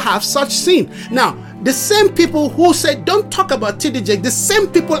also have such sin. Now, the same people who said don't talk about TD Jakes, the same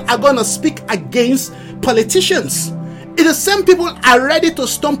people are going to speak against politicians. The same people are ready to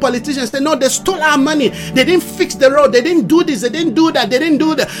stone politicians. They know they stole our money. They didn't fix the road. They didn't do this. They didn't do that. They didn't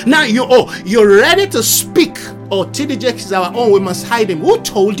do that. Now you're ready to speak. Oh, TD Jakes is our own. We must hide him. Who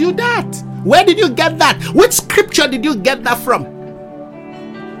told you that? Where did you get that? Which scripture did you get that from?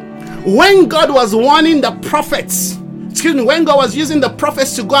 When God was warning the prophets, when God was using the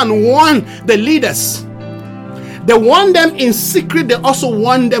prophets to go and warn the leaders, they warned them in secret, they also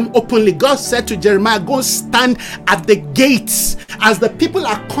warned them openly. God said to Jeremiah, go stand at the gates as the people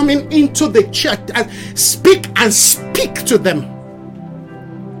are coming into the church and speak to them.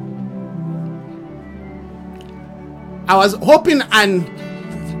 I was hoping and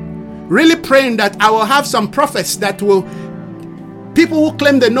really praying that I will have some prophets that will, people who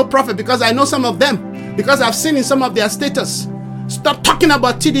claim they know prophet, because I know some of them, because I've seen in some of their status. Stop talking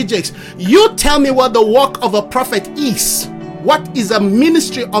about TD Jakes. You tell me what the work of a prophet is. What is a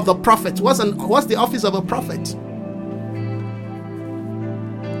ministry of the prophet? What's the office of a prophet?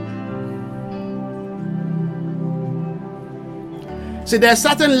 See, there's a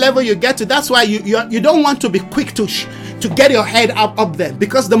certain level you get to. That's why you don't want to be quick to get your head up there,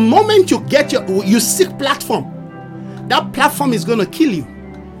 because the moment you seek platform, that platform is going to kill you.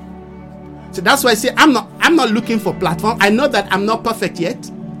 So that's why I say I'm not looking for platform. I know that I'm not perfect yet,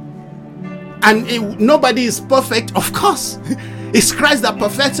 and nobody is perfect, of course. It's Christ that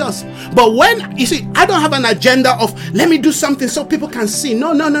perfects us. But when you see, I don't have an agenda of let me do something so people can see.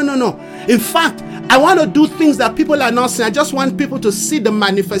 No. In fact, I want to do things that people are not seeing. I just want people to see the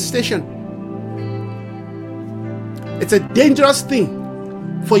manifestation. It's a dangerous thing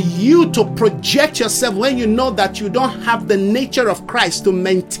for you to project yourself when you know that you don't have the nature of Christ to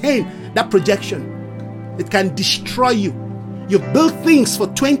maintain that projection. It can destroy you. You build things for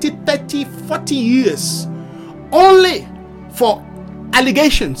 20, 30, 40 years only for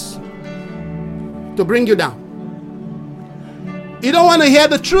allegations to bring you down. You don't want to hear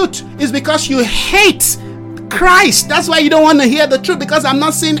the truth. It's because you hate Christ. That's why you don't want to hear the truth, because I'm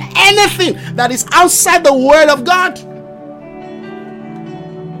not seeing anything that is outside the word of God.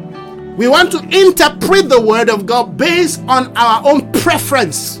 We want to interpret the word of God based on our own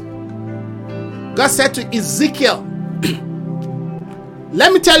preference. God said to Ezekiel,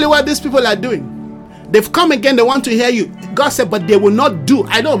 let me tell you what these people are doing. They've come again, they want to hear you. God said, but they will not do.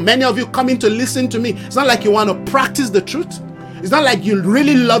 I know many of you coming to listen to me. It's not like you want to practice the truth. It's not like you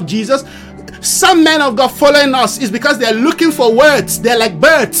really love Jesus. Some men of God following us is because they're looking for words. They're like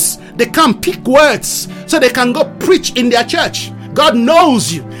birds. They come pick words so they can go preach in their church. God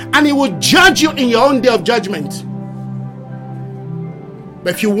knows you, and He will judge you in your own day of judgment.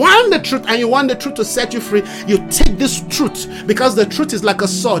 But if you want the truth and you want the truth to set you free, you take this truth, because the truth is like a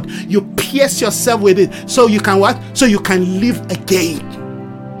sword. You pierce yourself with it so you can what? So you can live again.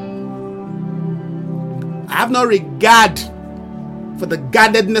 I have no regard for the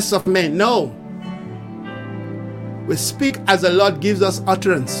guardedness of men. No. We speak as the Lord gives us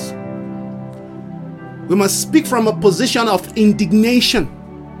utterance. We must speak from a position of indignation.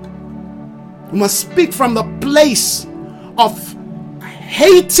 We must speak from the place of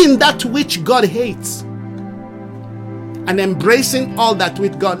hating that which God hates and embracing all that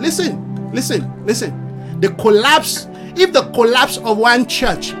with God. Listen. The collapse, if the collapse of one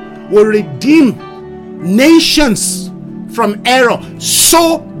church will redeem nations from error,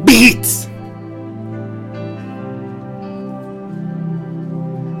 so be it.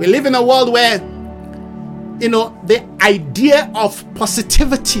 We live in a world where, the idea of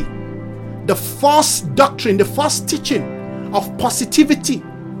positivity, the false doctrine, the false teaching of positivity,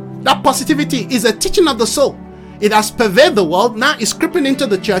 that positivity is a teaching of the soul. It has pervaded the world. Now it's creeping into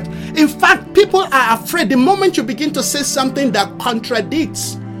the church. In fact, people are afraid the moment you begin to say something that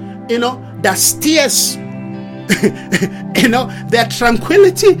contradicts, that steers, their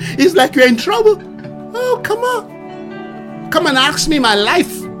tranquility, is like you're in trouble. Oh, come on. Come and ask me my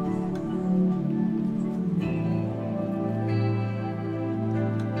life.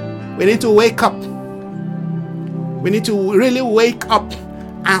 We need to wake up. We need to really wake up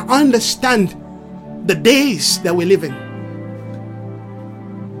and understand the days that we live in.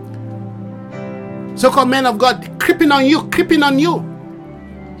 So-called men of God creeping on you,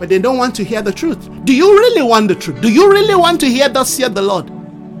 but they don't want to hear the truth. Do you really want the truth? Do you really want to hear thus saith the Lord?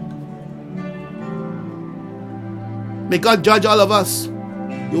 May God judge all of us.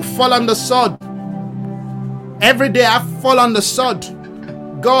 You fall on the sword. Every day I fall on the sword.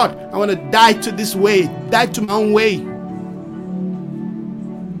 God, I want to die to this way, die to my own way.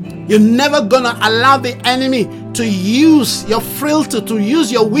 You're never gonna allow the enemy to use your frailty, to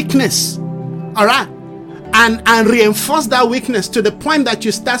use your weakness, all right, and reinforce that weakness to the point that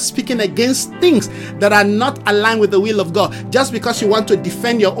you start speaking against things that are not aligned with the will of God, just because you want to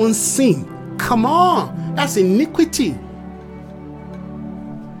defend your own sin. Come on, that's iniquity.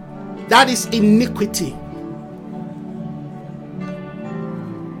 That is iniquity.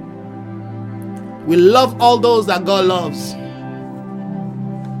 We love all those that God loves.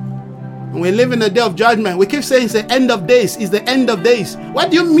 And we live in the day of judgment. We keep saying it's the end of days. It's the end of days.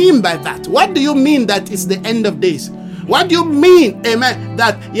 What do you mean by that? What do you mean that it's the end of days? What do you mean, amen,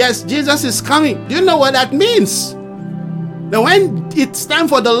 that yes, Jesus is coming? Do you know what that means? That when it's time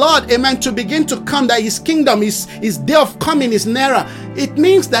for the Lord, amen, to begin to come, that his kingdom, his day of coming is nearer, it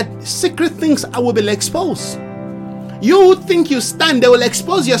means that secret things will be exposed. You think you stand, they will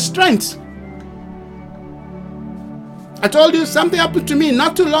expose your strength. I told you something happened to me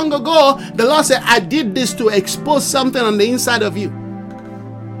not too long ago. The Lord said, I did this to expose something on the inside of you.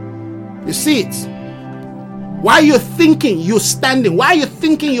 You see it. Why are you thinking you're standing? Why are you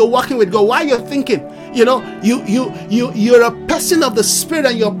thinking you're walking with God? Why are you thinking, you're a person of the Spirit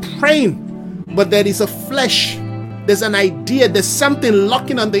and you're praying, but there is a flesh. There's an idea. There's something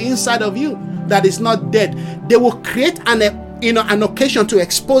lurking on the inside of you that is not dead. They will create an occasion to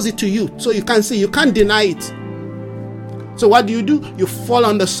expose it to you, so you can't see. You can't deny it. So what do? You fall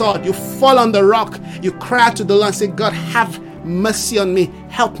on the sword. You fall on the rock. You cry to the Lord and say, God, have mercy on me.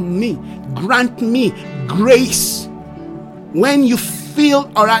 Help me. Grant me grace. When you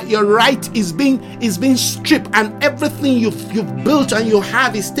feel, all right, your right is being stripped and everything you've built and you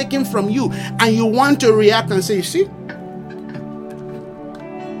have is taken from you, and you want to react and say, you see,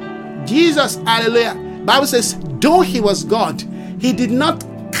 Jesus, hallelujah. Bible says, though he was God, he did not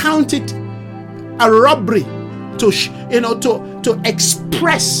count it a robbery to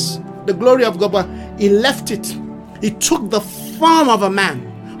express the glory of God, but he left it. He took the form of a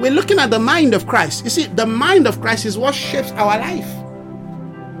man. We're looking at the mind of Christ. You see, the mind of Christ is what shapes our life.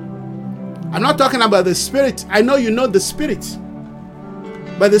 I'm not talking about the spirit. I know you know the spirit,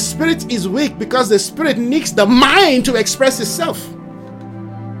 but the spirit is weak because the spirit needs the mind to express itself.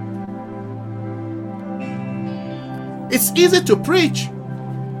 It's easy to preach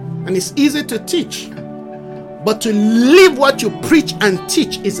and it's easy to teach, but to live what you preach and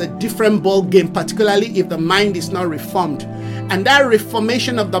teach is a different ball game, particularly if the mind is not reformed. And that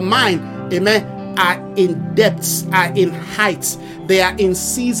reformation of the mind, amen, are in depths, are in heights, they are in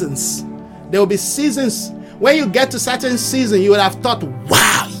seasons. There will be seasons. When you get to certain season, you will have thought,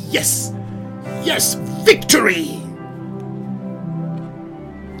 wow, yes, victory.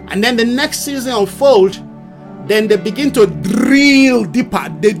 And then the next season unfold, then they begin to drill deeper.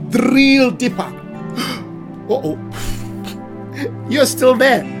 They drill deeper. You're still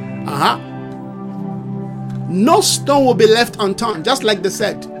there. No stone will be left unturned, just like they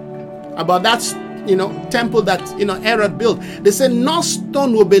said about that temple that Herod built. They said no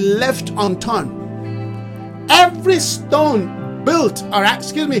stone will be left unturned. Every stone built,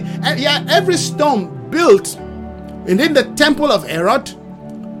 every stone built within the temple of Herod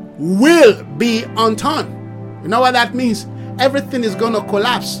will be unturned. You know what that means? Everything is going to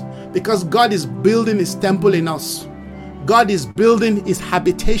collapse because God is building his temple in us. God is building his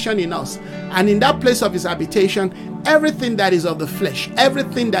habitation in us. And in that place of his habitation, everything that is of the flesh,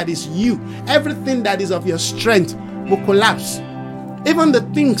 everything that is you, everything that is of your strength will collapse. Even the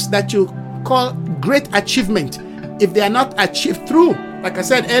things that you call great achievement, if they are not achieved through, like I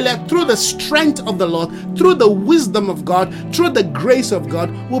said earlier, through the strength of the Lord, through the wisdom of God, through the grace of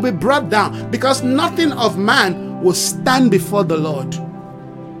God, will be brought down, because nothing of man will stand before the Lord.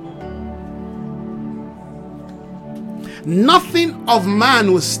 Nothing of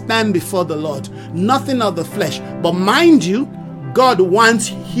man will stand before the Lord. Nothing of the flesh. But mind you, God wants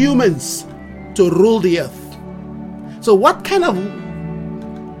humans to rule the earth. So what kind of,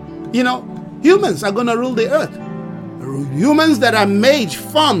 humans are going to rule the earth? Humans that are made,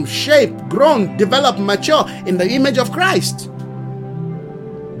 formed, shaped, grown, developed, mature in the image of Christ.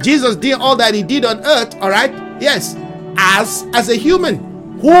 Jesus did all that he did on earth, all right? Yes, as a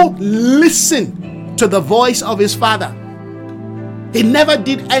human who listened to the voice of his Father. He never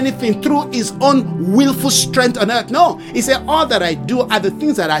did anything through his own willful strength on earth. No, he said, all that I do are the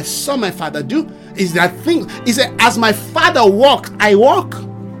things that I saw my Father do. Is that thing? He said, as my Father walked, I walk.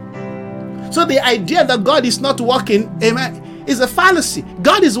 So the idea that God is not walking, amen, is a fallacy.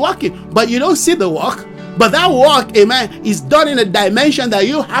 God is walking, but you don't see the walk. But that walk, amen, is done in a dimension that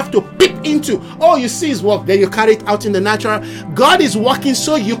you have to peep into. Oh, you see his walk, then you carry it out in the natural. God is walking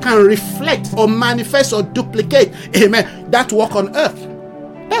so you can reflect or manifest or duplicate, amen, that walk on earth.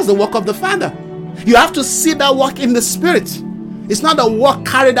 That's the work of the Father. You have to see that walk in the Spirit. It's not a walk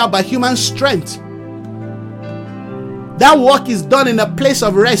carried out by human strength. That walk is done in a place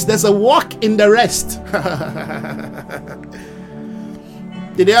of rest. There's a walk in the rest.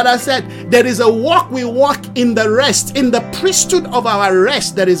 The other said, there is a walk we walk in the rest. In the priesthood of our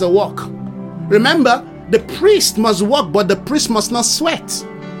rest, there is a walk. Remember, the priest must walk, but the priest must not sweat.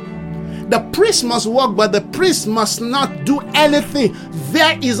 The priest must walk, but the priest must not do anything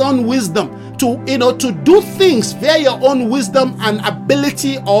via his own wisdom. To do things via your own wisdom and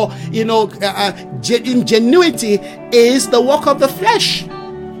ability or, ingenuity is the work of the flesh.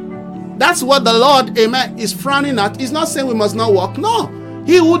 That's what the Lord, amen, is frowning at. He's not saying we must not walk. No.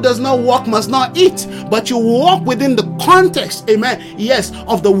 He who does not walk must not eat, but you walk within the context, amen, yes,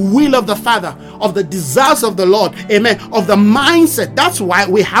 of the will of the Father, of the desires of the Lord, amen, of the mindset. That's why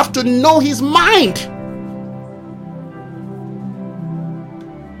we have to know his mind.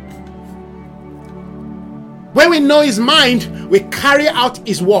 When we know his mind, we carry out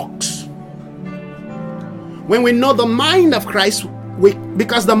his works. When we know the mind of Christ,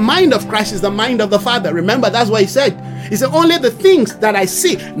 because the mind of Christ is the mind of the Father. Remember, that's what he said. He said, only the things that I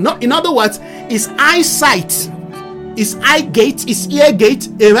see. No, in other words, his eyesight, his eye gate, his ear gate,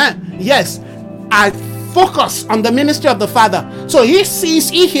 amen. Yes, I focus on the ministry of the Father. So he sees,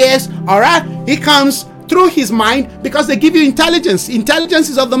 he hears, all right, he comes through his mind, because they give you intelligence. Intelligence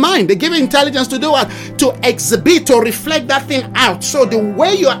is of the mind. They give you intelligence to do what? To exhibit, to reflect that thing out. So the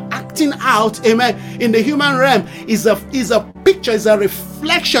way you are acting out, amen, in the human realm is a picture, is a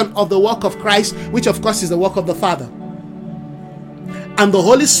reflection of the work of Christ, which of course is the work of the Father. And the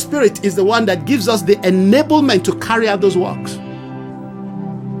Holy Spirit is the one that gives us the enablement to carry out those works.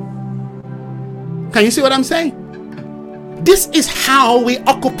 Can you see what I'm saying? This is how we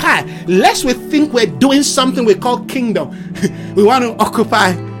occupy. Lest we think we're doing something we call kingdom. We want to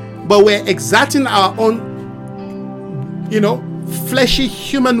occupy, but we're exerting our own, fleshy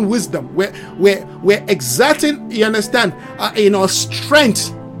human wisdom. We're exerting, you understand,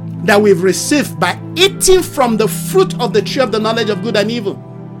 strength that we've received by eating from the fruit of the tree of the knowledge of good and evil.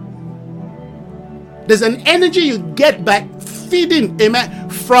 There's an energy you get by feeding, amen,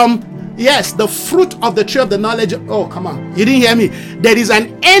 from the fruit of the tree of the knowledge. Oh, come on. You didn't hear me. There is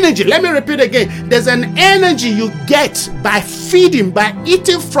an energy. Let me repeat again. There's an energy you get by feeding, by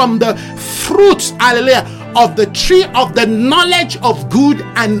eating from the fruits, hallelujah, of the tree of the knowledge of good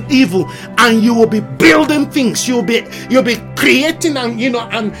and evil. And you will be building things. You'll be creating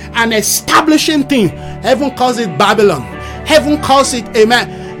and establishing things. Heaven calls it Babylon. Heaven calls it,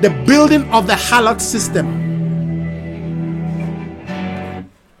 amen, the building of the harlot system.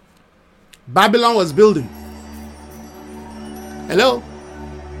 Babylon was building. Hello?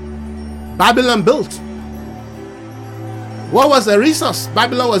 Babylon built. What was the resource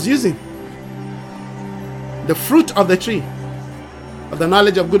Babylon was using? The fruit of the tree of the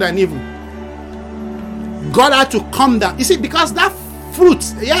knowledge of good and evil. God had to come down. You see, because that fruit,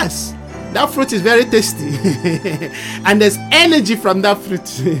 yes, that fruit is very tasty. And there's energy from that fruit.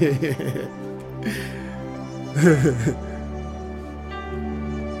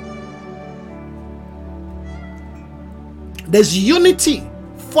 There's unity,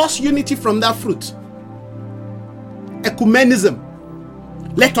 false unity from that fruit. Ecumenism.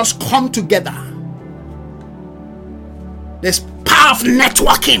 Let us come together. There's power of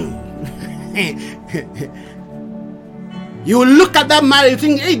networking. You look at that marriage, you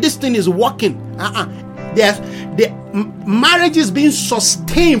think, hey, this thing is working. The marriage is being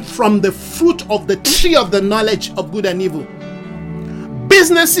sustained from the fruit of the tree of the knowledge of good and evil.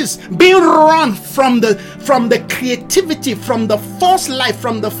 Businesses being run from the creativity, from the false life,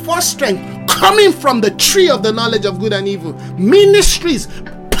 from the false strength, coming from the tree of the knowledge of good and evil. Ministries,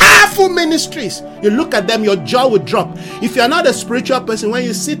 powerful ministries. You look at them, your jaw will drop. If you're not a spiritual person, when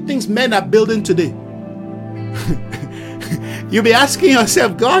you see things men are building today, you'll be asking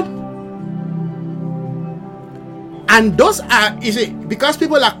yourself, God. And those are, you see, because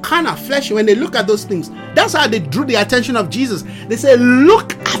people are kind of fleshy, when they look at those things, that's how they drew the attention of Jesus. They say,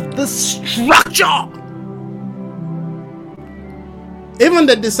 look at the structure. Even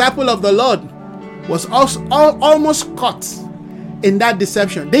the disciple of the Lord, was also almost caught in that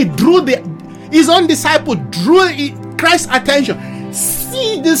deception. His own disciple drew Christ's attention.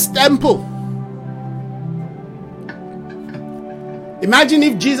 See this temple. Imagine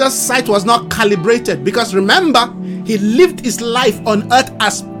if Jesus' sight was not calibrated, because remember, he lived his life on earth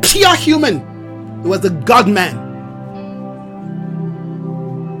as pure human. He was the God-man.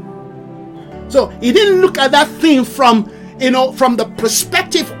 So he didn't look at that thing from the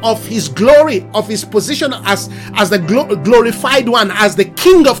perspective of his glory, of his position as the glorified one, as the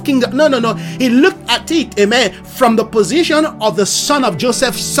King of Kings. No. He looked at it, amen, from the position of the son of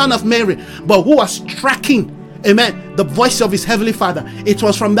Joseph, son of Mary, but who was tracking, amen, the voice of his heavenly Father. It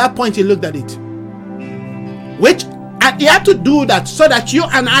was from that point he looked at it. And he had to do that so that you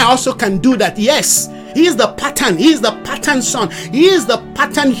and I also can do that. Yes, he is the pattern. He is the pattern son. He is the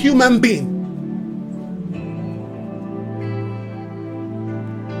pattern human being.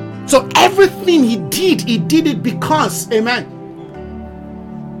 So everything he did it because, amen,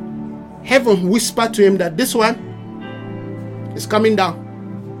 heaven whispered to him that this one is coming down.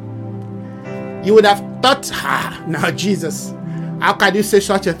 You would have thought, now Jesus, how can you say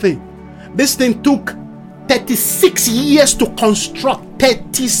such a thing? This thing took 36 years to construct.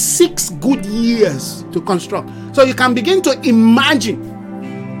 36 good years to construct. So you can begin to imagine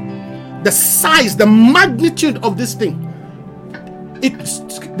the size, the magnitude of this thing.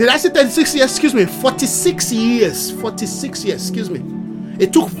 Did I say 36 years? Excuse me. 46 years. 46 years. Excuse me.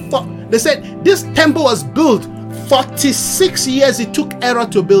 It took, they said this temple was built 46 years. It took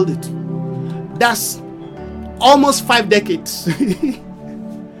Herod to build it. That's almost 5 decades.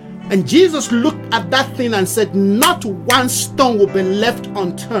 And Jesus looked at that thing and said, not one stone will be left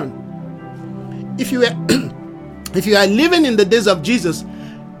unturned. If you were living in the days of Jesus,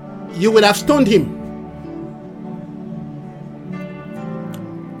 you would have stoned him.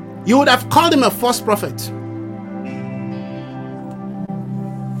 You would have called him a false prophet.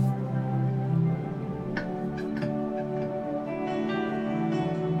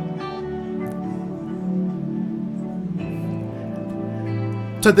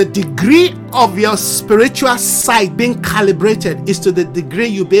 To the degree of your spiritual sight being calibrated is to the degree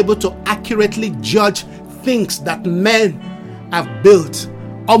you'll be able to accurately judge things that men have built,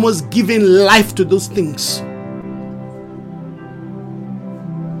 almost giving life to those things.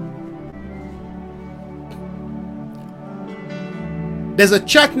 There's a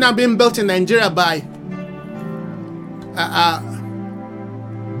church now being built in Nigeria by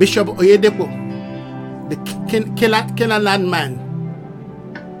Bishop Oyedepo, the Kenaland man,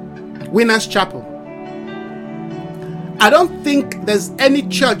 Winners Chapel. I don't think there's any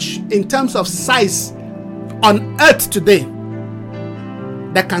church in terms of size on earth today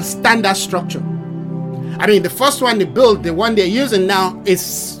that can stand that structure. I mean, the first one they built, the one they're using now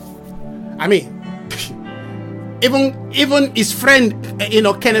is, I mean, even his friend,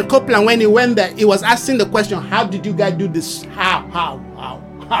 Kenneth Copeland, when he went there, he was asking the question, how did you guys do this? How?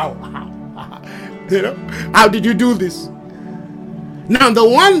 How did you do this? Now, the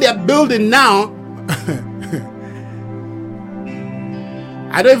one they're building now,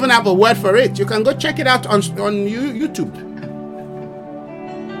 I don't even have a word for it. You can go check it out on YouTube.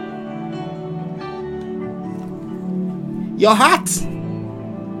 Your heart.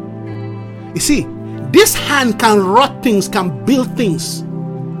 You see, this hand can rot things, can build things.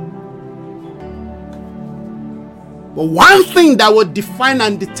 But one thing that would define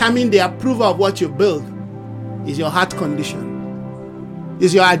and determine the approval of what you build is your heart condition,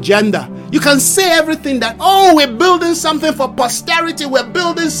 is your agenda. You can say everything that, we're building something for posterity, we're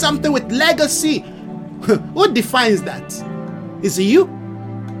building something with legacy. What defines that? Is it you?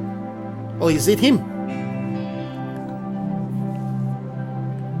 Or is it him?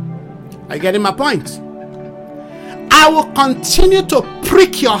 Are you getting my point? I will continue to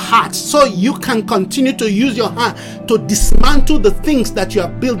prick your heart so you can continue to use your heart to dismantle the things that you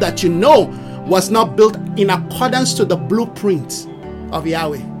have built that you know was not built in accordance to the blueprint of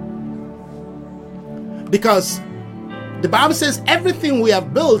Yahweh. Because the Bible says everything we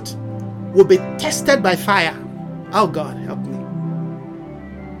have built will be tested by fire. Oh God, help me.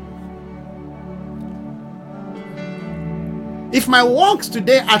 If my works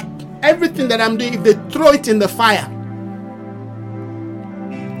today are everything that I'm doing, if they throw it in the fire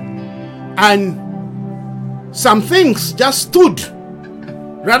and some things just stood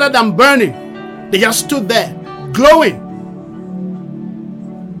rather than burning, they just stood there glowing,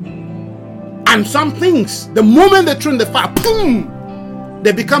 and some things, the moment they throw in the fire, boom,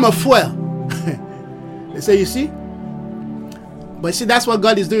 they become a fuel. They say, you see? But see, that's what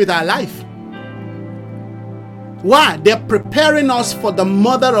God is doing with our life. Why? They're preparing us for the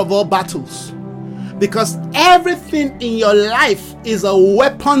mother of all battles. Because everything in your life is a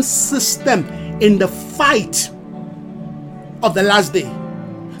weapon system in the fight of the last day.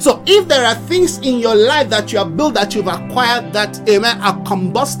 So if there are things in your life that you have built, that you've acquired, that, amen, are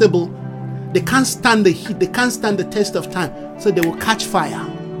combustible, they can't stand the heat, they can't stand the test of time, so they will catch fire.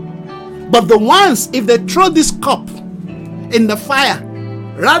 But the ones, if they throw this cup in the fire,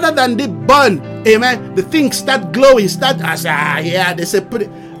 rather than they burn, amen, the things start glowing, they say, put it,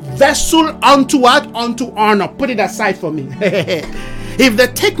 vessel unto what? Unto honor. Put it aside for me. If they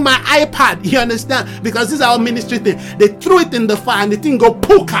take my iPad, you understand, because this is our ministry thing, they throw it in the fire and the thing go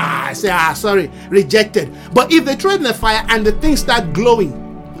pooka. I say, sorry, rejected. But if they throw it in the fire and the thing start glowing,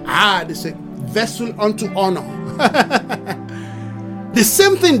 they say, vessel unto honor. The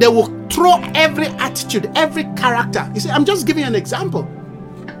same thing, they will throw every attitude, every character. You see, I'm just giving you an example.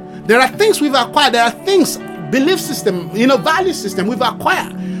 There are things we've acquired, there are things, belief system, value system we've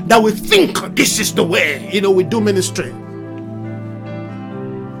acquired that we think this is the way, we do ministry.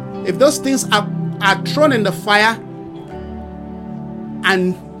 If those things are thrown in the fire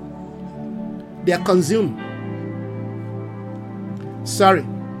and they are consumed, sorry,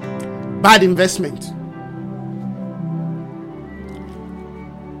 bad investment.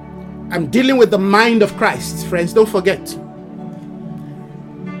 I'm dealing with the mind of Christ, friends, don't forget.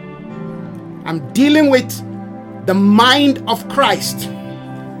 I'm dealing with the mind of Christ.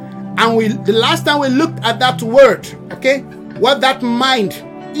 And the last time we looked at that word, okay, what that mind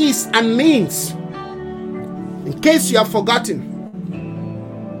is and means, in case you have forgotten.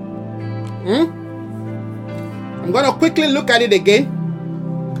 I'm going to quickly look at it again.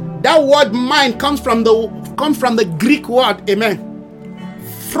 That word mind comes from the Greek word, amen,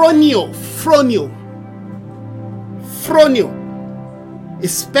 phronio.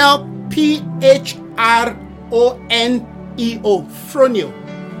 It's spelled Phroneo. Phronio.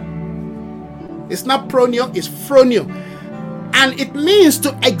 It's not pronio, it's phronio. And it means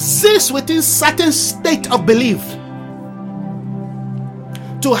to exist within certain state of belief.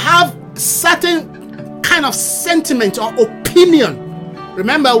 To have certain kind of sentiment or opinion.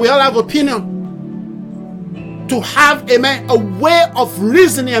 Remember, we all have opinion. To have, amen, a way of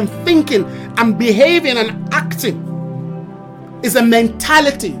reasoning and thinking and behaving and acting is a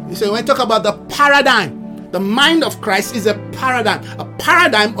mentality. You see, when we talk about the paradigm, the mind of Christ is a paradigm. A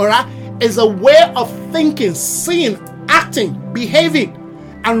paradigm, is a way of thinking, seeing, acting, behaving,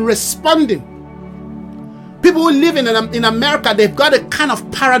 and responding. People who live in America, they've got a kind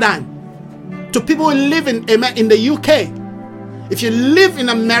of paradigm. To people who live in the UK, if you live in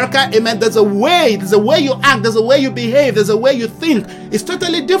America, amen, there's a way you act, there's a way you behave, there's a way you think. It's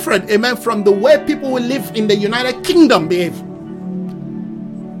totally different, amen, from the way people who live in the United Kingdom behave.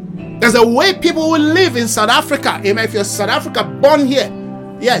 There's a way people who live in South Africa, amen. If you're South Africa, born here,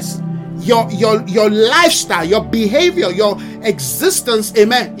 yes, your lifestyle, your behavior, your existence,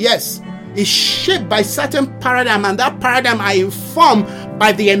 amen, yes, is shaped by certain paradigm, and that paradigm are informed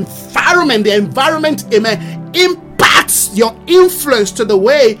by the environment. The environment, amen, impacts your influence to the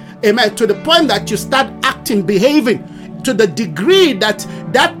way, amen, to the point that you start acting, behaving, to the degree that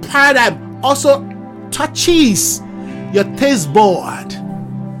that paradigm also touches your taste board.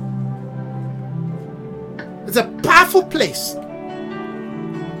 It's a powerful place.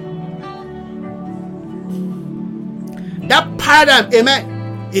 That paradigm,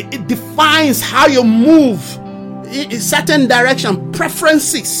 amen, it defines how you move in certain direction,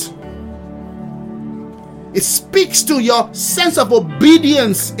 preferences. It speaks to your sense of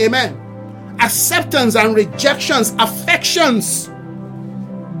obedience, amen, acceptance and rejections, affections.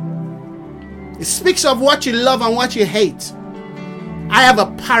 It speaks of what you love and what you hate. I have a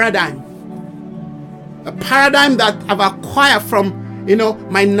paradigm that I've acquired from,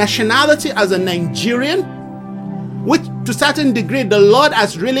 my nationality as a Nigerian, which to a certain degree the Lord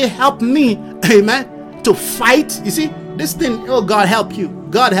has really helped me, amen, to fight. You see, this thing, oh, God help you,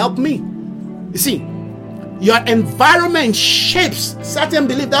 God help me. You see, your environment shapes certain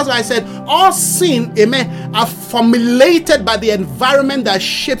beliefs. That's why I said all sin, amen, are formulated by the environment that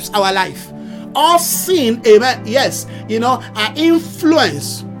shapes our life. All sin, amen, yes, are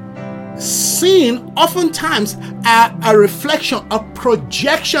influenced. Sin oftentimes are a reflection, a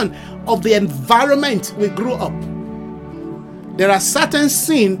projection of the environment we grew up. There are certain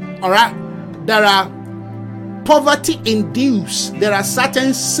sin, that are poverty induced. There are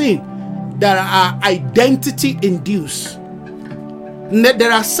certain sin that are identity induced.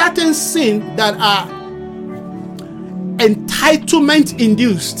 There are certain sin that are entitlement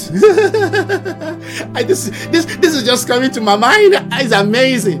induced. This is just coming to my mind. It's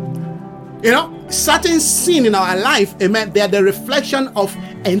amazing. Certain sin in our life, amen, they are the reflection of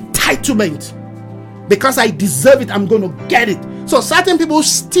entitlement. Because I deserve it, I'm going to get it. So certain people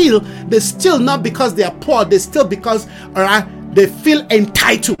steal. They steal not because they are poor. They steal because they feel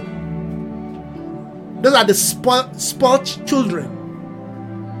entitled. Those are the spoiled children.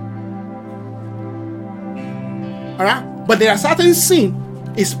 All right? But there are certain sin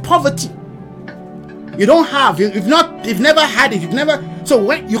is poverty. You don't have, you've never had it, so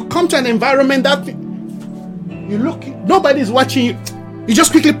when you come to an environment that you look, nobody's watching you, you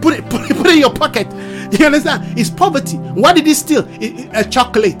just quickly put it in your pocket. You understand? It's poverty. What did he steal? A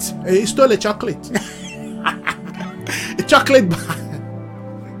chocolate. He stole a chocolate. A chocolate bar.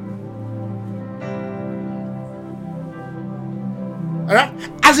 All right?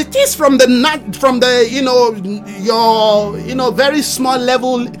 As it is from the your very small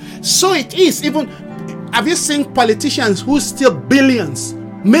level, so it is. Even, have you seen politicians who steal billions,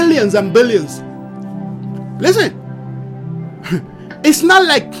 millions and billions? Listen, it's not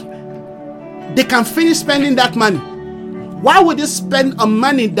like they can finish spending that money. Why would you spend on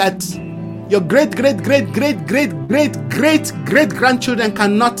money that your great grandchildren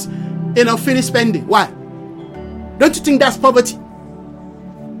cannot, finish spending? Why? Don't you think that's poverty?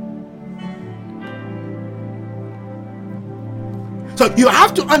 So you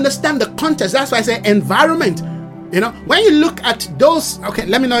have to understand the context. That's why I say environment. When you look at those, okay,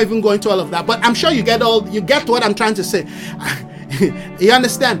 let me not even go into all of that, but I'm sure you get what I'm trying to say. You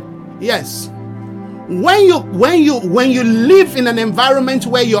understand? Yes. When you live in an environment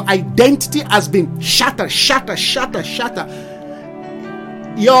where your identity has been shattered,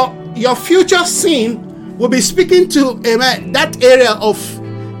 your future sin will be speaking to that area of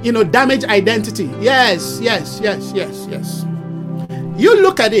damaged identity. Yes. You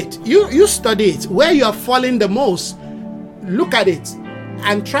look at it, you study it, where you are falling the most, look at it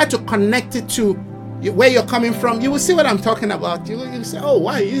and try to connect it to where you're coming from. You will see what I'm talking about. You will say, oh,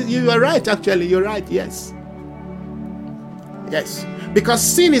 why? You are right, actually. You're right, yes. Yes. Because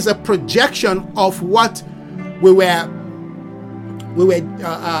sin is a projection of what we were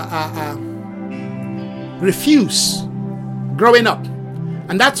refused growing up.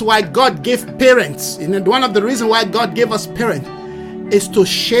 And that's why God gave parents. One of the reasons why God gave us parents is to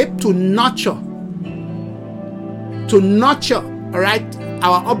shape, to nurture, all right,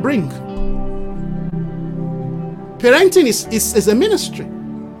 our upbringing. Parenting is a ministry.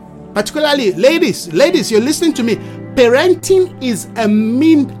 Particularly ladies, you're listening to me. Parenting is a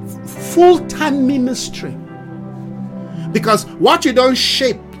full-time ministry. Because what you don't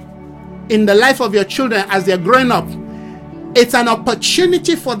shape in the life of your children as they're growing up, it's an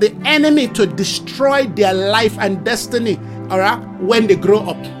opportunity for the enemy to destroy their life and destiny, all right, when they grow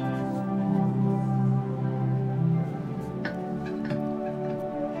up.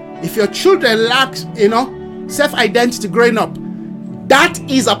 If your children lack, self-identity growing up, that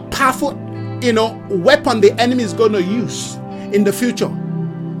is a powerful, weapon the enemy is going to use in the future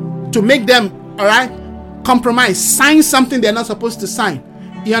to make them, all right, compromise, sign something they're not supposed to sign.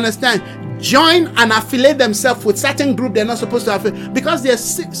 You understand? Join and affiliate themselves with certain group they're not supposed to affiliate, because they're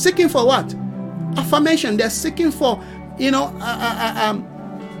seeking for what? Affirmation. They're seeking for,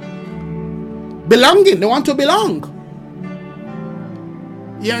 belonging. They want to belong.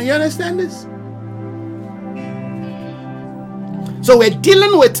 You understand this? So we're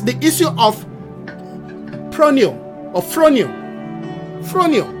dealing with the issue of pronio or fronio.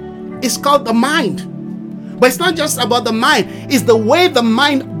 Fronio is called the mind. But it's not just about the mind. It's the way the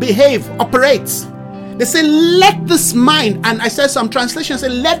mind operates. They say, let this mind, and I said some translations say,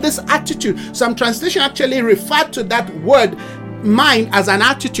 let this attitude. Some translation actually refer to that word mind as an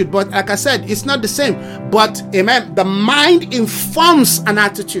attitude. But like I said, it's not the same. But amen, the mind informs an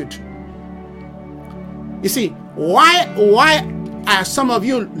attitude. You see, why are some of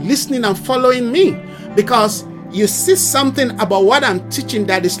you listening and following me? Because you see something about what I'm teaching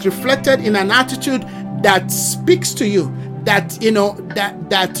that is reflected in an attitude that speaks to you, that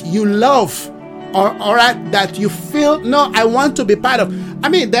that you love, or that you feel, no, I want to be part of. I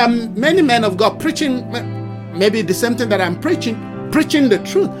mean, there are many men of God preaching maybe the same thing that I'm preaching the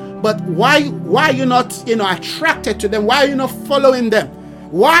truth. But why are you not attracted to them? Why are you not following them?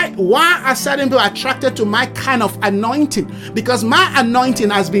 Why are certain people attracted to my kind of anointing? Because my anointing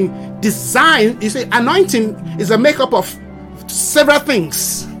has been designed. You see, anointing is a makeup of several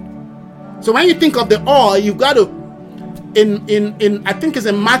things. So when you think of the oil, you've got to, in I think it's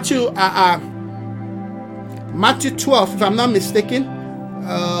in Matthew 12, if I'm not mistaken.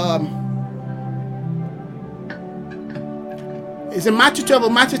 It's in Matthew 12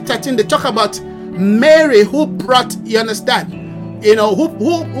 or Matthew 13. They talk about Mary who brought, you understand,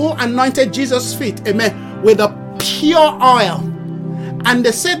 who anointed Jesus' feet, amen, with a pure oil. And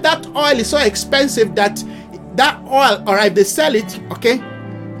they said that oil is so expensive that oil, all right, they sell it, okay,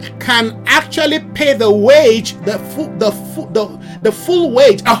 can actually pay the wage, the full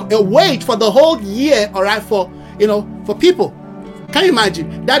wage, a wage for the whole year, all right, for people. Can you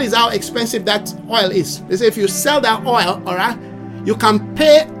imagine? That is how expensive that oil is. They say if you sell that oil, all right, you can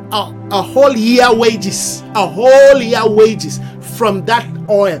pay a whole year wages, from that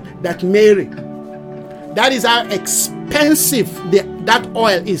oil, that Mary. That is how expensive that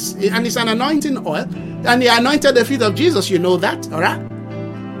oil is. And it's an anointing oil. And they anointed the feet of Jesus. You know that, all right?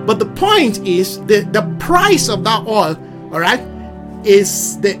 But the point is, the price of that oil, all right,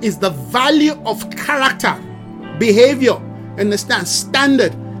 is the value of character, behavior, understand,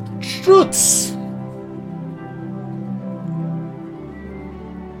 standard, truths.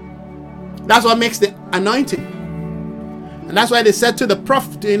 That's what makes the anointing. And that's why they said to the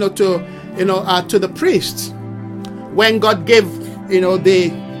prophet, to the priests, when God gave,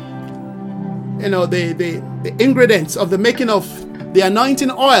 the ingredients of the making of the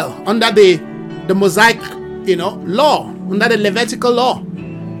anointing oil under the Mosaic, law, under the Levitical law,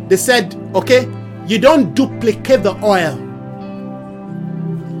 they said, okay, you don't duplicate the oil.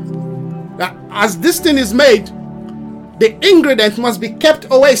 As this thing is made, the ingredient must be kept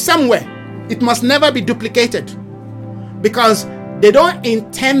away somewhere. It must never be duplicated, because they don't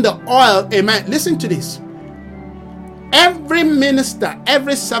intend the oil. Amen. Listen to this. Every minister,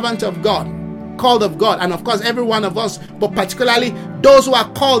 every servant of God, called of God, and of course every one of us, but particularly those who are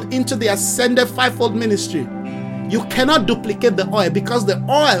called into the ascended fivefold ministry, you cannot duplicate the oil, because the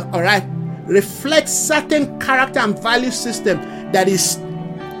oil, all right, reflects certain character and value system that is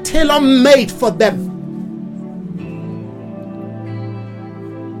tailor-made for them.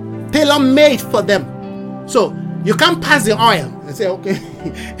 Tailor-made for them. So you can't pass the oil and say, okay,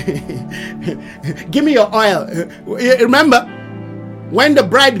 give me your oil. Remember, when the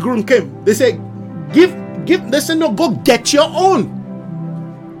bridegroom came, they said, they said, no, go get your own.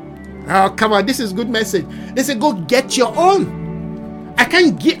 Oh, come on, this is good message. They said, go get your own. I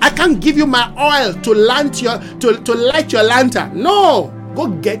can't give you my oil to light your lantern. No, go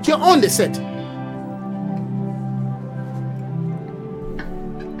get your own, they said.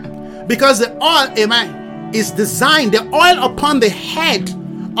 Because the oil, amen, is designed, the oil upon the head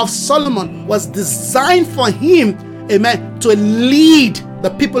of Solomon was designed for him, amen, to lead the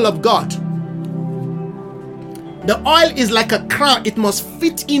people of God. The oil is like a crown. It must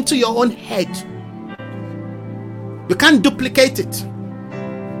fit into your own head. You can't duplicate it.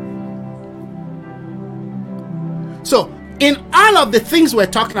 So, in all of the things we're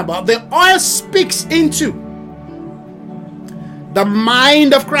talking about, the oil speaks into the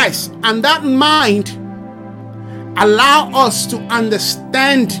mind of Christ, and that mind allow us to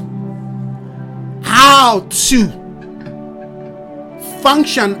understand how to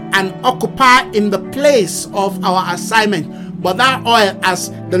function and occupy in the place of our assignment. But that oil,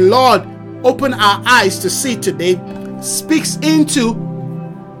 as the Lord opened our eyes to see today, speaks into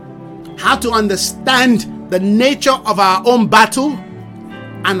how to understand the nature of our own battle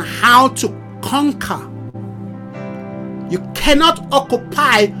and how to conquer. You cannot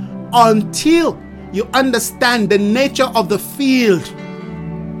occupy until you understand the nature of the field.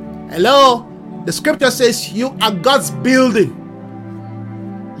 Hello? The scripture says you are God's building.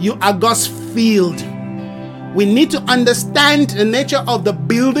 You are God's field. We need to understand the nature of the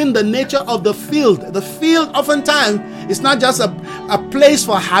building, the nature of the field. The field oftentimes is not just a place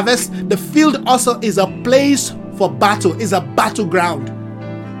for harvest. The field also is a place for battle, is a battleground.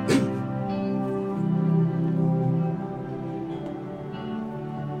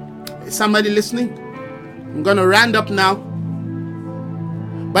 Is somebody listening? I'm going to round up now.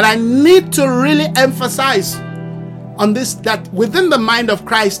 But I need to really emphasize on this, that within the mind of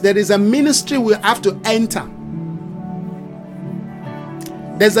Christ, there is a ministry we have to enter.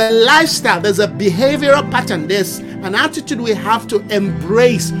 There's a lifestyle, there's a behavioral pattern, there's an attitude we have to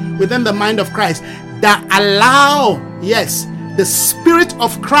embrace within the mind of Christ that allow, yes, the Spirit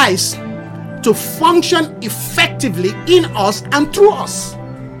of Christ to function effectively in us and through us.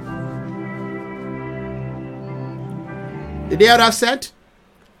 Did you hear what I said?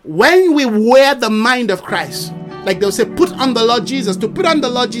 When we wear the mind of Christ, like they'll say, put on the Lord Jesus. To put on the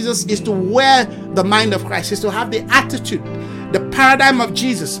Lord Jesus is to wear the mind of Christ, is to have the attitude, the paradigm of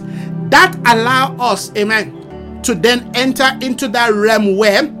Jesus. That allow us, amen, to then enter into that realm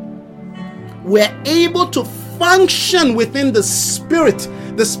where we're able to function within the Spirit.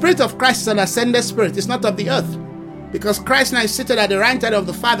 The Spirit of Christ is an ascended Spirit. It's not of the earth, because Christ now is seated at the right hand of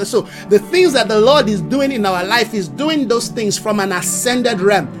the Father. So the things that the Lord is doing in our life is doing those things from an ascended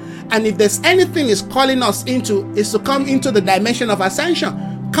realm. And if there's anything is calling us into, is to come into the dimension of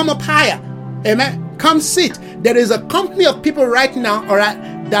ascension. Come up higher. Amen. Come sit. There is a company of people right now, all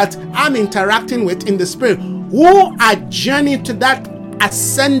right, that I'm interacting with in the spirit, who are journeying to that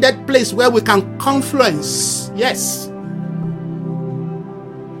ascended place where we can confluence. Yes.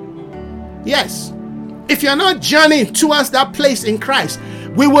 Yes. If you're not journeying towards that place in Christ,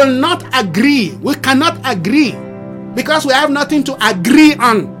 we will not agree. We cannot agree because we have nothing to agree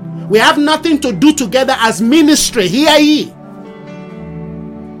on. We have nothing to do together as ministry. Hear ye.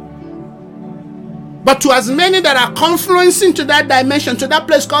 But to as many that are confluencing to that dimension, to that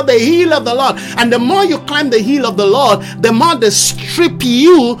place called the hill of the Lord, and the more you climb the hill of the Lord, the more they strip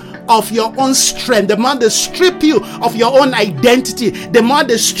you of your own strength, the more they strip you of your own identity, the more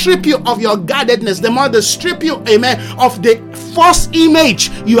they strip you of your guardedness, the more they strip you, amen, of the false image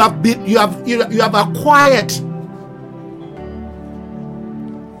you have acquired.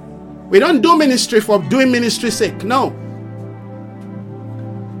 We don't do ministry for doing ministry's sake. No.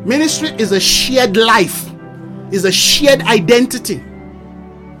 Ministry is a shared life, is a shared identity.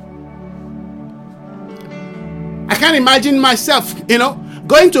 I can't imagine myself,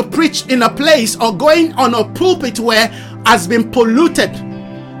 going to preach in a place or going on a pulpit where has been polluted,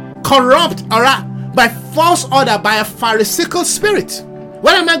 corrupt, all right, by false order, by a pharisaical spirit.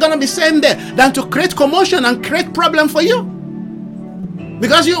 What am I going to be saying there than to create commotion and create problem for you?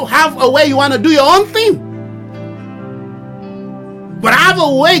 Because you have a way you want to do your own thing. But I have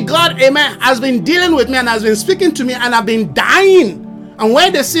a way God, amen, has been dealing with me and has been speaking to me, and I've been dying. And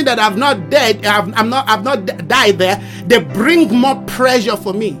when they see that I've not died, I've not died there, they bring more pressure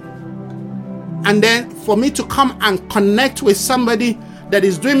for me. And then for me to come and connect with somebody that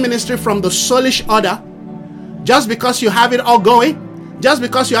is doing ministry from the soulish order, just because you have it all going, just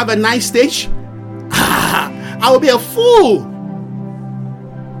because you have a nice stage, I will be a fool.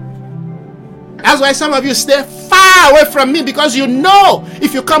 That's why some of you stay far away from me, because you know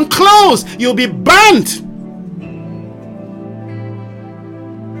if you come close, you'll be burnt.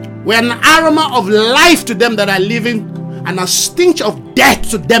 We're an aroma of life to them that are living, and a stench of death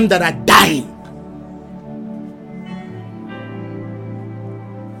to them that are dying.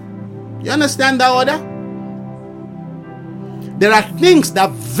 You understand that order? There are things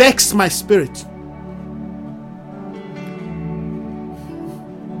that vex my spirit.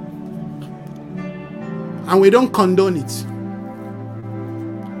 And we don't condone it.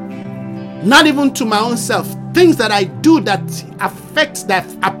 Not even to my own self. Things that I do that affects, that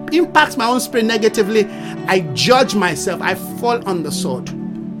impacts my own spirit negatively, I judge myself. I fall on the sword.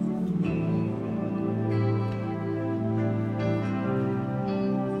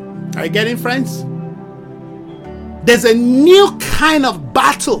 Are you getting, friends? There's a new kind of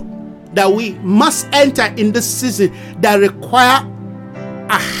battle that we must enter in this season that require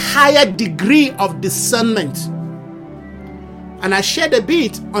a higher degree of discernment. And I shared a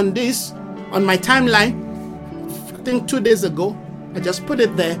bit on this on my timeline, I think 2 days ago. I just put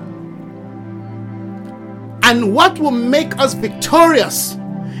it there. And what will make us victorious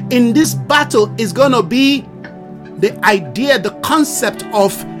in this battle is going to be the idea, the concept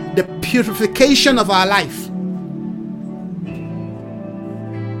of the purification of our life.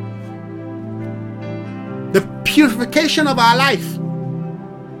 The purification of our life.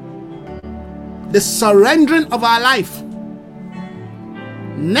 The surrendering of our life.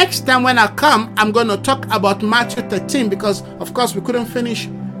 Next time when I come, I'm going to talk about Matthew 13, because of course we couldn't finish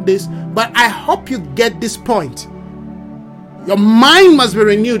this, but I hope you get this point. Your mind must be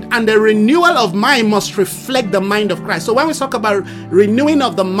renewed, and the renewal of mind must reflect the mind of Christ. So when we talk about renewing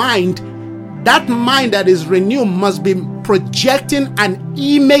of the mind, that mind that is renewed must be projecting and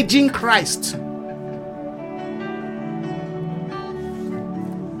imaging Christ.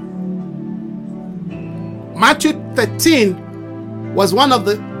 Matthew 13 is one of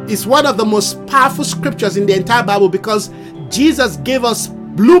the most powerful scriptures in the entire Bible, because Jesus gave us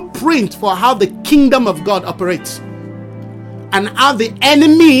blueprint for how the kingdom of God operates and how the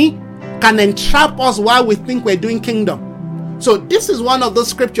enemy can entrap us while we think we're doing kingdom. So this is one of those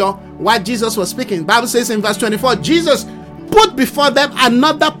scriptures while Jesus was speaking. The Bible says in verse 24, Jesus put before them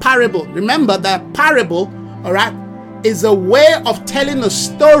another parable. Remember that parable, all right, is a way of telling a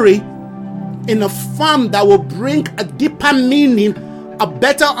story in a form that will bring a deeper meaning, a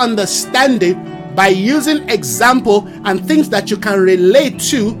better understanding, by using example and things that you can relate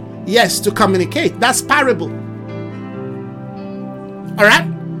to, yes, to communicate. That's parable. All right?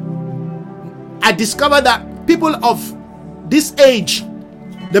 I discovered that people of this age,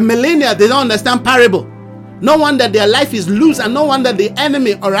 the millennials, they don't understand parable. No wonder their life is loose, and no wonder the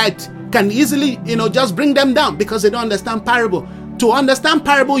enemy, all right, can easily, just bring them down, because they don't understand parable. To understand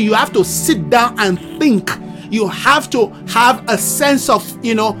parable, you have to sit down and think. You have to have a sense of,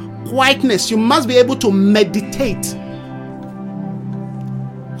 quietness. You must be able to meditate.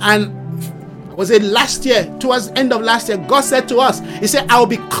 And was it last year, towards the end of last year, God said to us, He said, I'll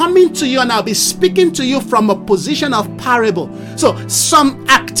be coming to you and I'll be speaking to you from a position of parable. So some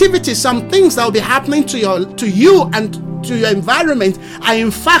activities, some things that will be happening to you and to your environment are in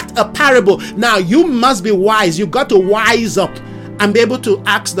fact a parable. Now you must be wise. You got to wise up and be able to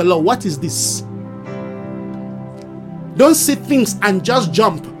ask the Lord, what is this? Don't see things and just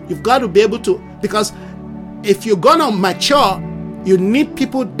jump. You've got to be able to, because if you're gonna mature, you need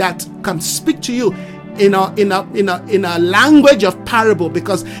people that can speak to you in a language of parable,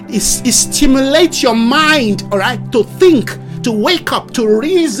 because it stimulates your mind, all right, to think, to wake up, to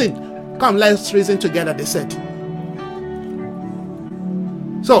reason. Come, let's reason together, they said.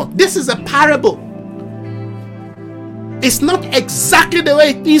 So this is a parable. It's not exactly the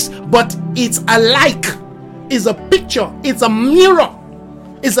way it is, but it's alike. It's a picture. It's a mirror.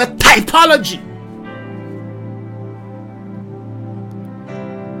 It's a typology.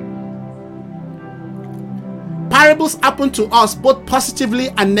 Parables happen to us both positively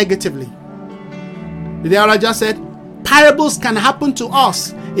and negatively. Did you hear what I just said? Parables can happen to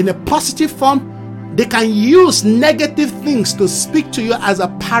us in a positive form. They can use negative things to speak to you as a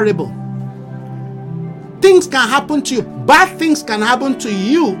parable. Things can happen to you. Bad things can happen to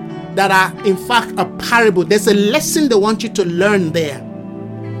you that are in fact a parable. There's a lesson they want you to learn there.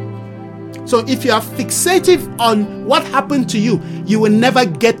 So if you are fixated on what happened to you, you will never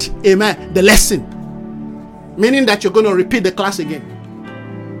get, amen, the lesson. Meaning that you're going to repeat the class again.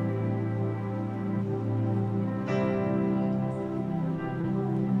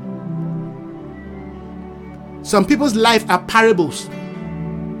 Some people's life are parables.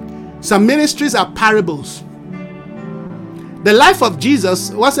 Some ministries are parables. The life of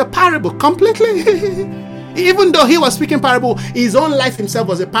Jesus was a parable completely. Even though he was speaking parable, his own life himself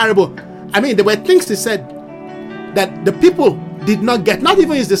was a parable. I mean, there were things he said that the people did not get, not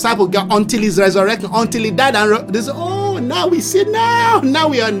even his disciples got, until his resurrection, until he died and they said, oh, now we see, now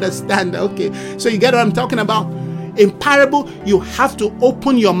we understand. Okay, so you get what I'm talking about? In parable, you have to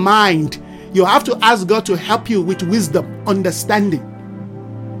open your mind. You have to ask God to help you with wisdom, understanding.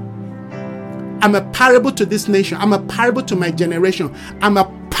 I'm a parable to this nation. I'm a parable to my generation. I'm a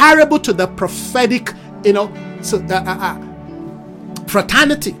parable to the prophetic,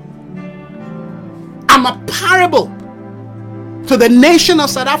 fraternity. I'm a parable to the nation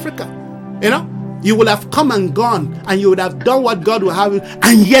of South Africa. You will have come and gone and you would have done what God will have you,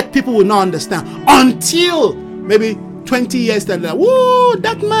 and yet people will not understand until maybe 20 years later. Whoa,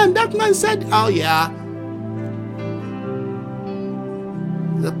 that man said, oh yeah.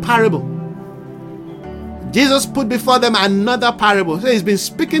 The parable. Jesus put before them another parable. So he's been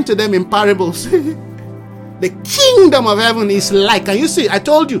speaking to them in parables. The kingdom of heaven is like, and you see, I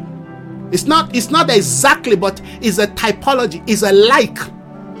told you, it's not exactly, but it's a typology, it's a like.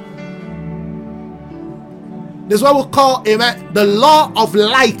 This is what we call, amen, the law of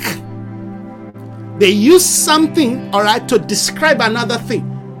like. They use something, all right, to describe another thing.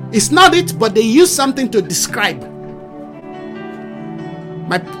 It's not it, but they use something to describe.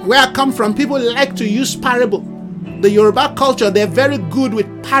 Where I come from, people like to use parable. The Yoruba culture, they're very good with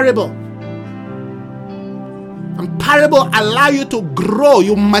parable. And parable allow you to grow,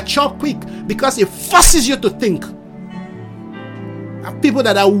 you mature quick, because it forces you to think. People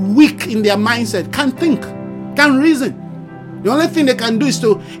that are weak in their mindset can't think, can't reason. The only thing they can do is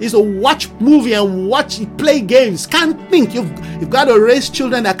to watch movie and play games. Can't think. You've got to raise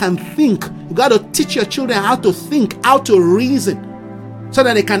children that can think. You've got to teach your children how to think, how to reason, so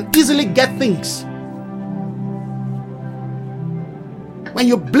that they can easily get things. When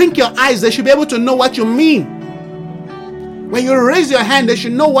you blink your eyes, they should be able to know what you mean. When you raise your hand, they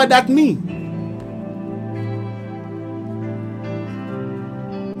should know what that means.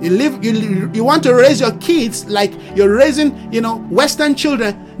 You want to raise your kids like you're raising, Western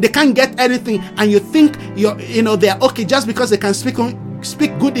children. They can't get anything, and you think they're okay just because they can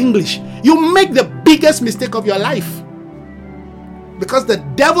speak good English. You make the biggest mistake of your life. Because the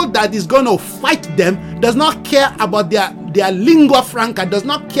devil that is going to fight them does not care about their lingua franca, does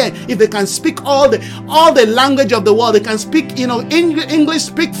not care if they can speak all the language of the world. They can speak, English,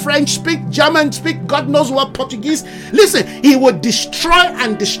 speak French, speak German, speak God knows what, Portuguese. Listen, he will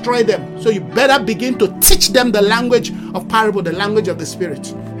destroy them. So you better begin to teach them the language of parable, the language of the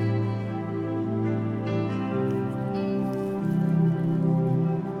Spirit.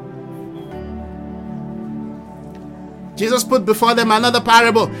 Jesus put before them another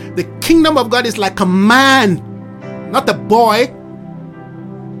parable. The kingdom of God is like a man, not a boy,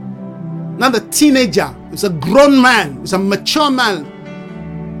 not a teenager. He's a grown man. He's a mature man.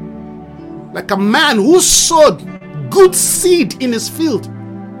 Like a man who sowed good seed in his field.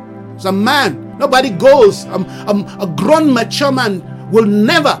 He's a man. Nobody goes. A grown, mature man will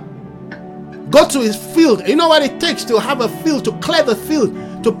never go to his field. You know what it takes to have a field, to clear the field,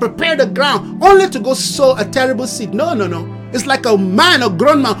 to prepare the ground, only to go sow a terrible seed. No. It's like a man, a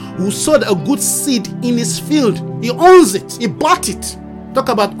grown man who sowed a good seed in his field. He owns it. He bought it. Talk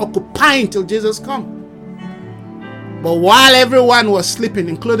about occupying till Jesus comes. But while everyone was sleeping,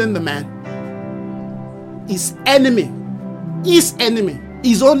 including the man, his enemy, his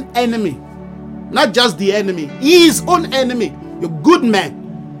own enemy, not just the enemy, his own enemy. You're good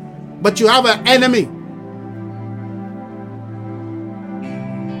man, but you have an enemy.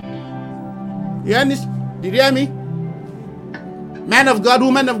 Did you hear me? Man of God,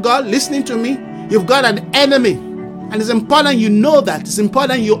 woman of God, listening to me, you've got an enemy. And it's important you know that. It's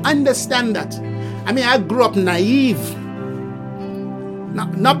important you understand that. I mean, I grew up naive,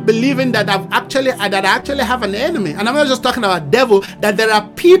 not believing that I actually have an enemy. And I'm not just talking about devil, that there are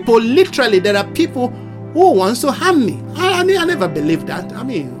people, literally, there are people who wants to harm me. I never believed that. I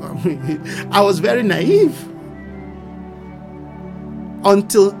mean, I was very naive.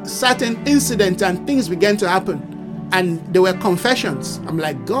 Until certain incidents and things began to happen. And there were confessions. I'm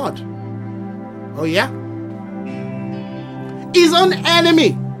like, God, oh yeah? His own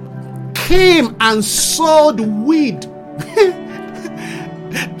enemy came and sowed weed.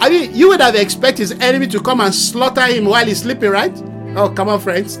 I mean, you would have expected his enemy to come and slaughter him while he's sleeping, right? Oh, come on,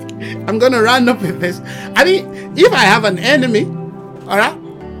 friends. I'm going to round up with this. I mean, if I have an enemy, all right,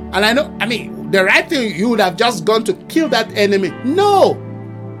 and I know, I mean, the right thing, you would have just gone to kill that enemy. No.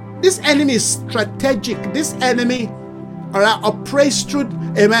 This enemy is strategic. This enemy, all right, operates through,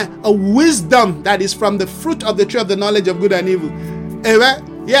 amen, a wisdom that is from the fruit of the tree of the knowledge of good and evil.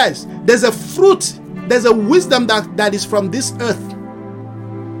 Amen. Yes, there's a fruit, there's a wisdom that is from this earth.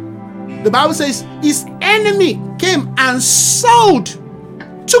 The Bible says his enemy came and sowed,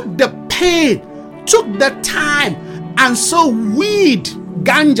 took the pain, took the time, and sowed weed,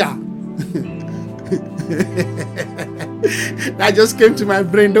 ganja. That just came to my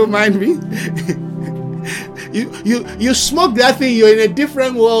brain, don't mind me. You smoke that thing, you're in a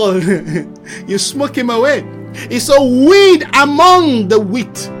different world. You smoke him away. It's a weed among the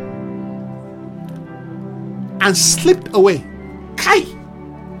wheat and slipped away. Kai.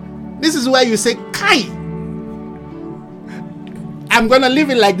 This is where you say, Kai. I'm going to leave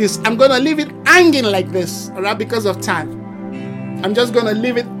it like this. I'm going to leave it hanging like this, all right, because of time. I'm just going to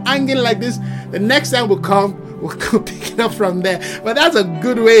leave it hanging like this. The next time we'll come pick it up from there. But that's a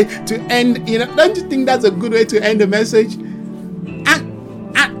good way to end, don't you think that's a good way to end the message?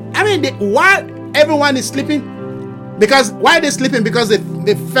 And I mean, while everyone is sleeping, why are they sleeping? Because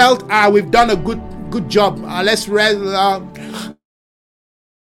they felt, we've done a good job. Let's rest.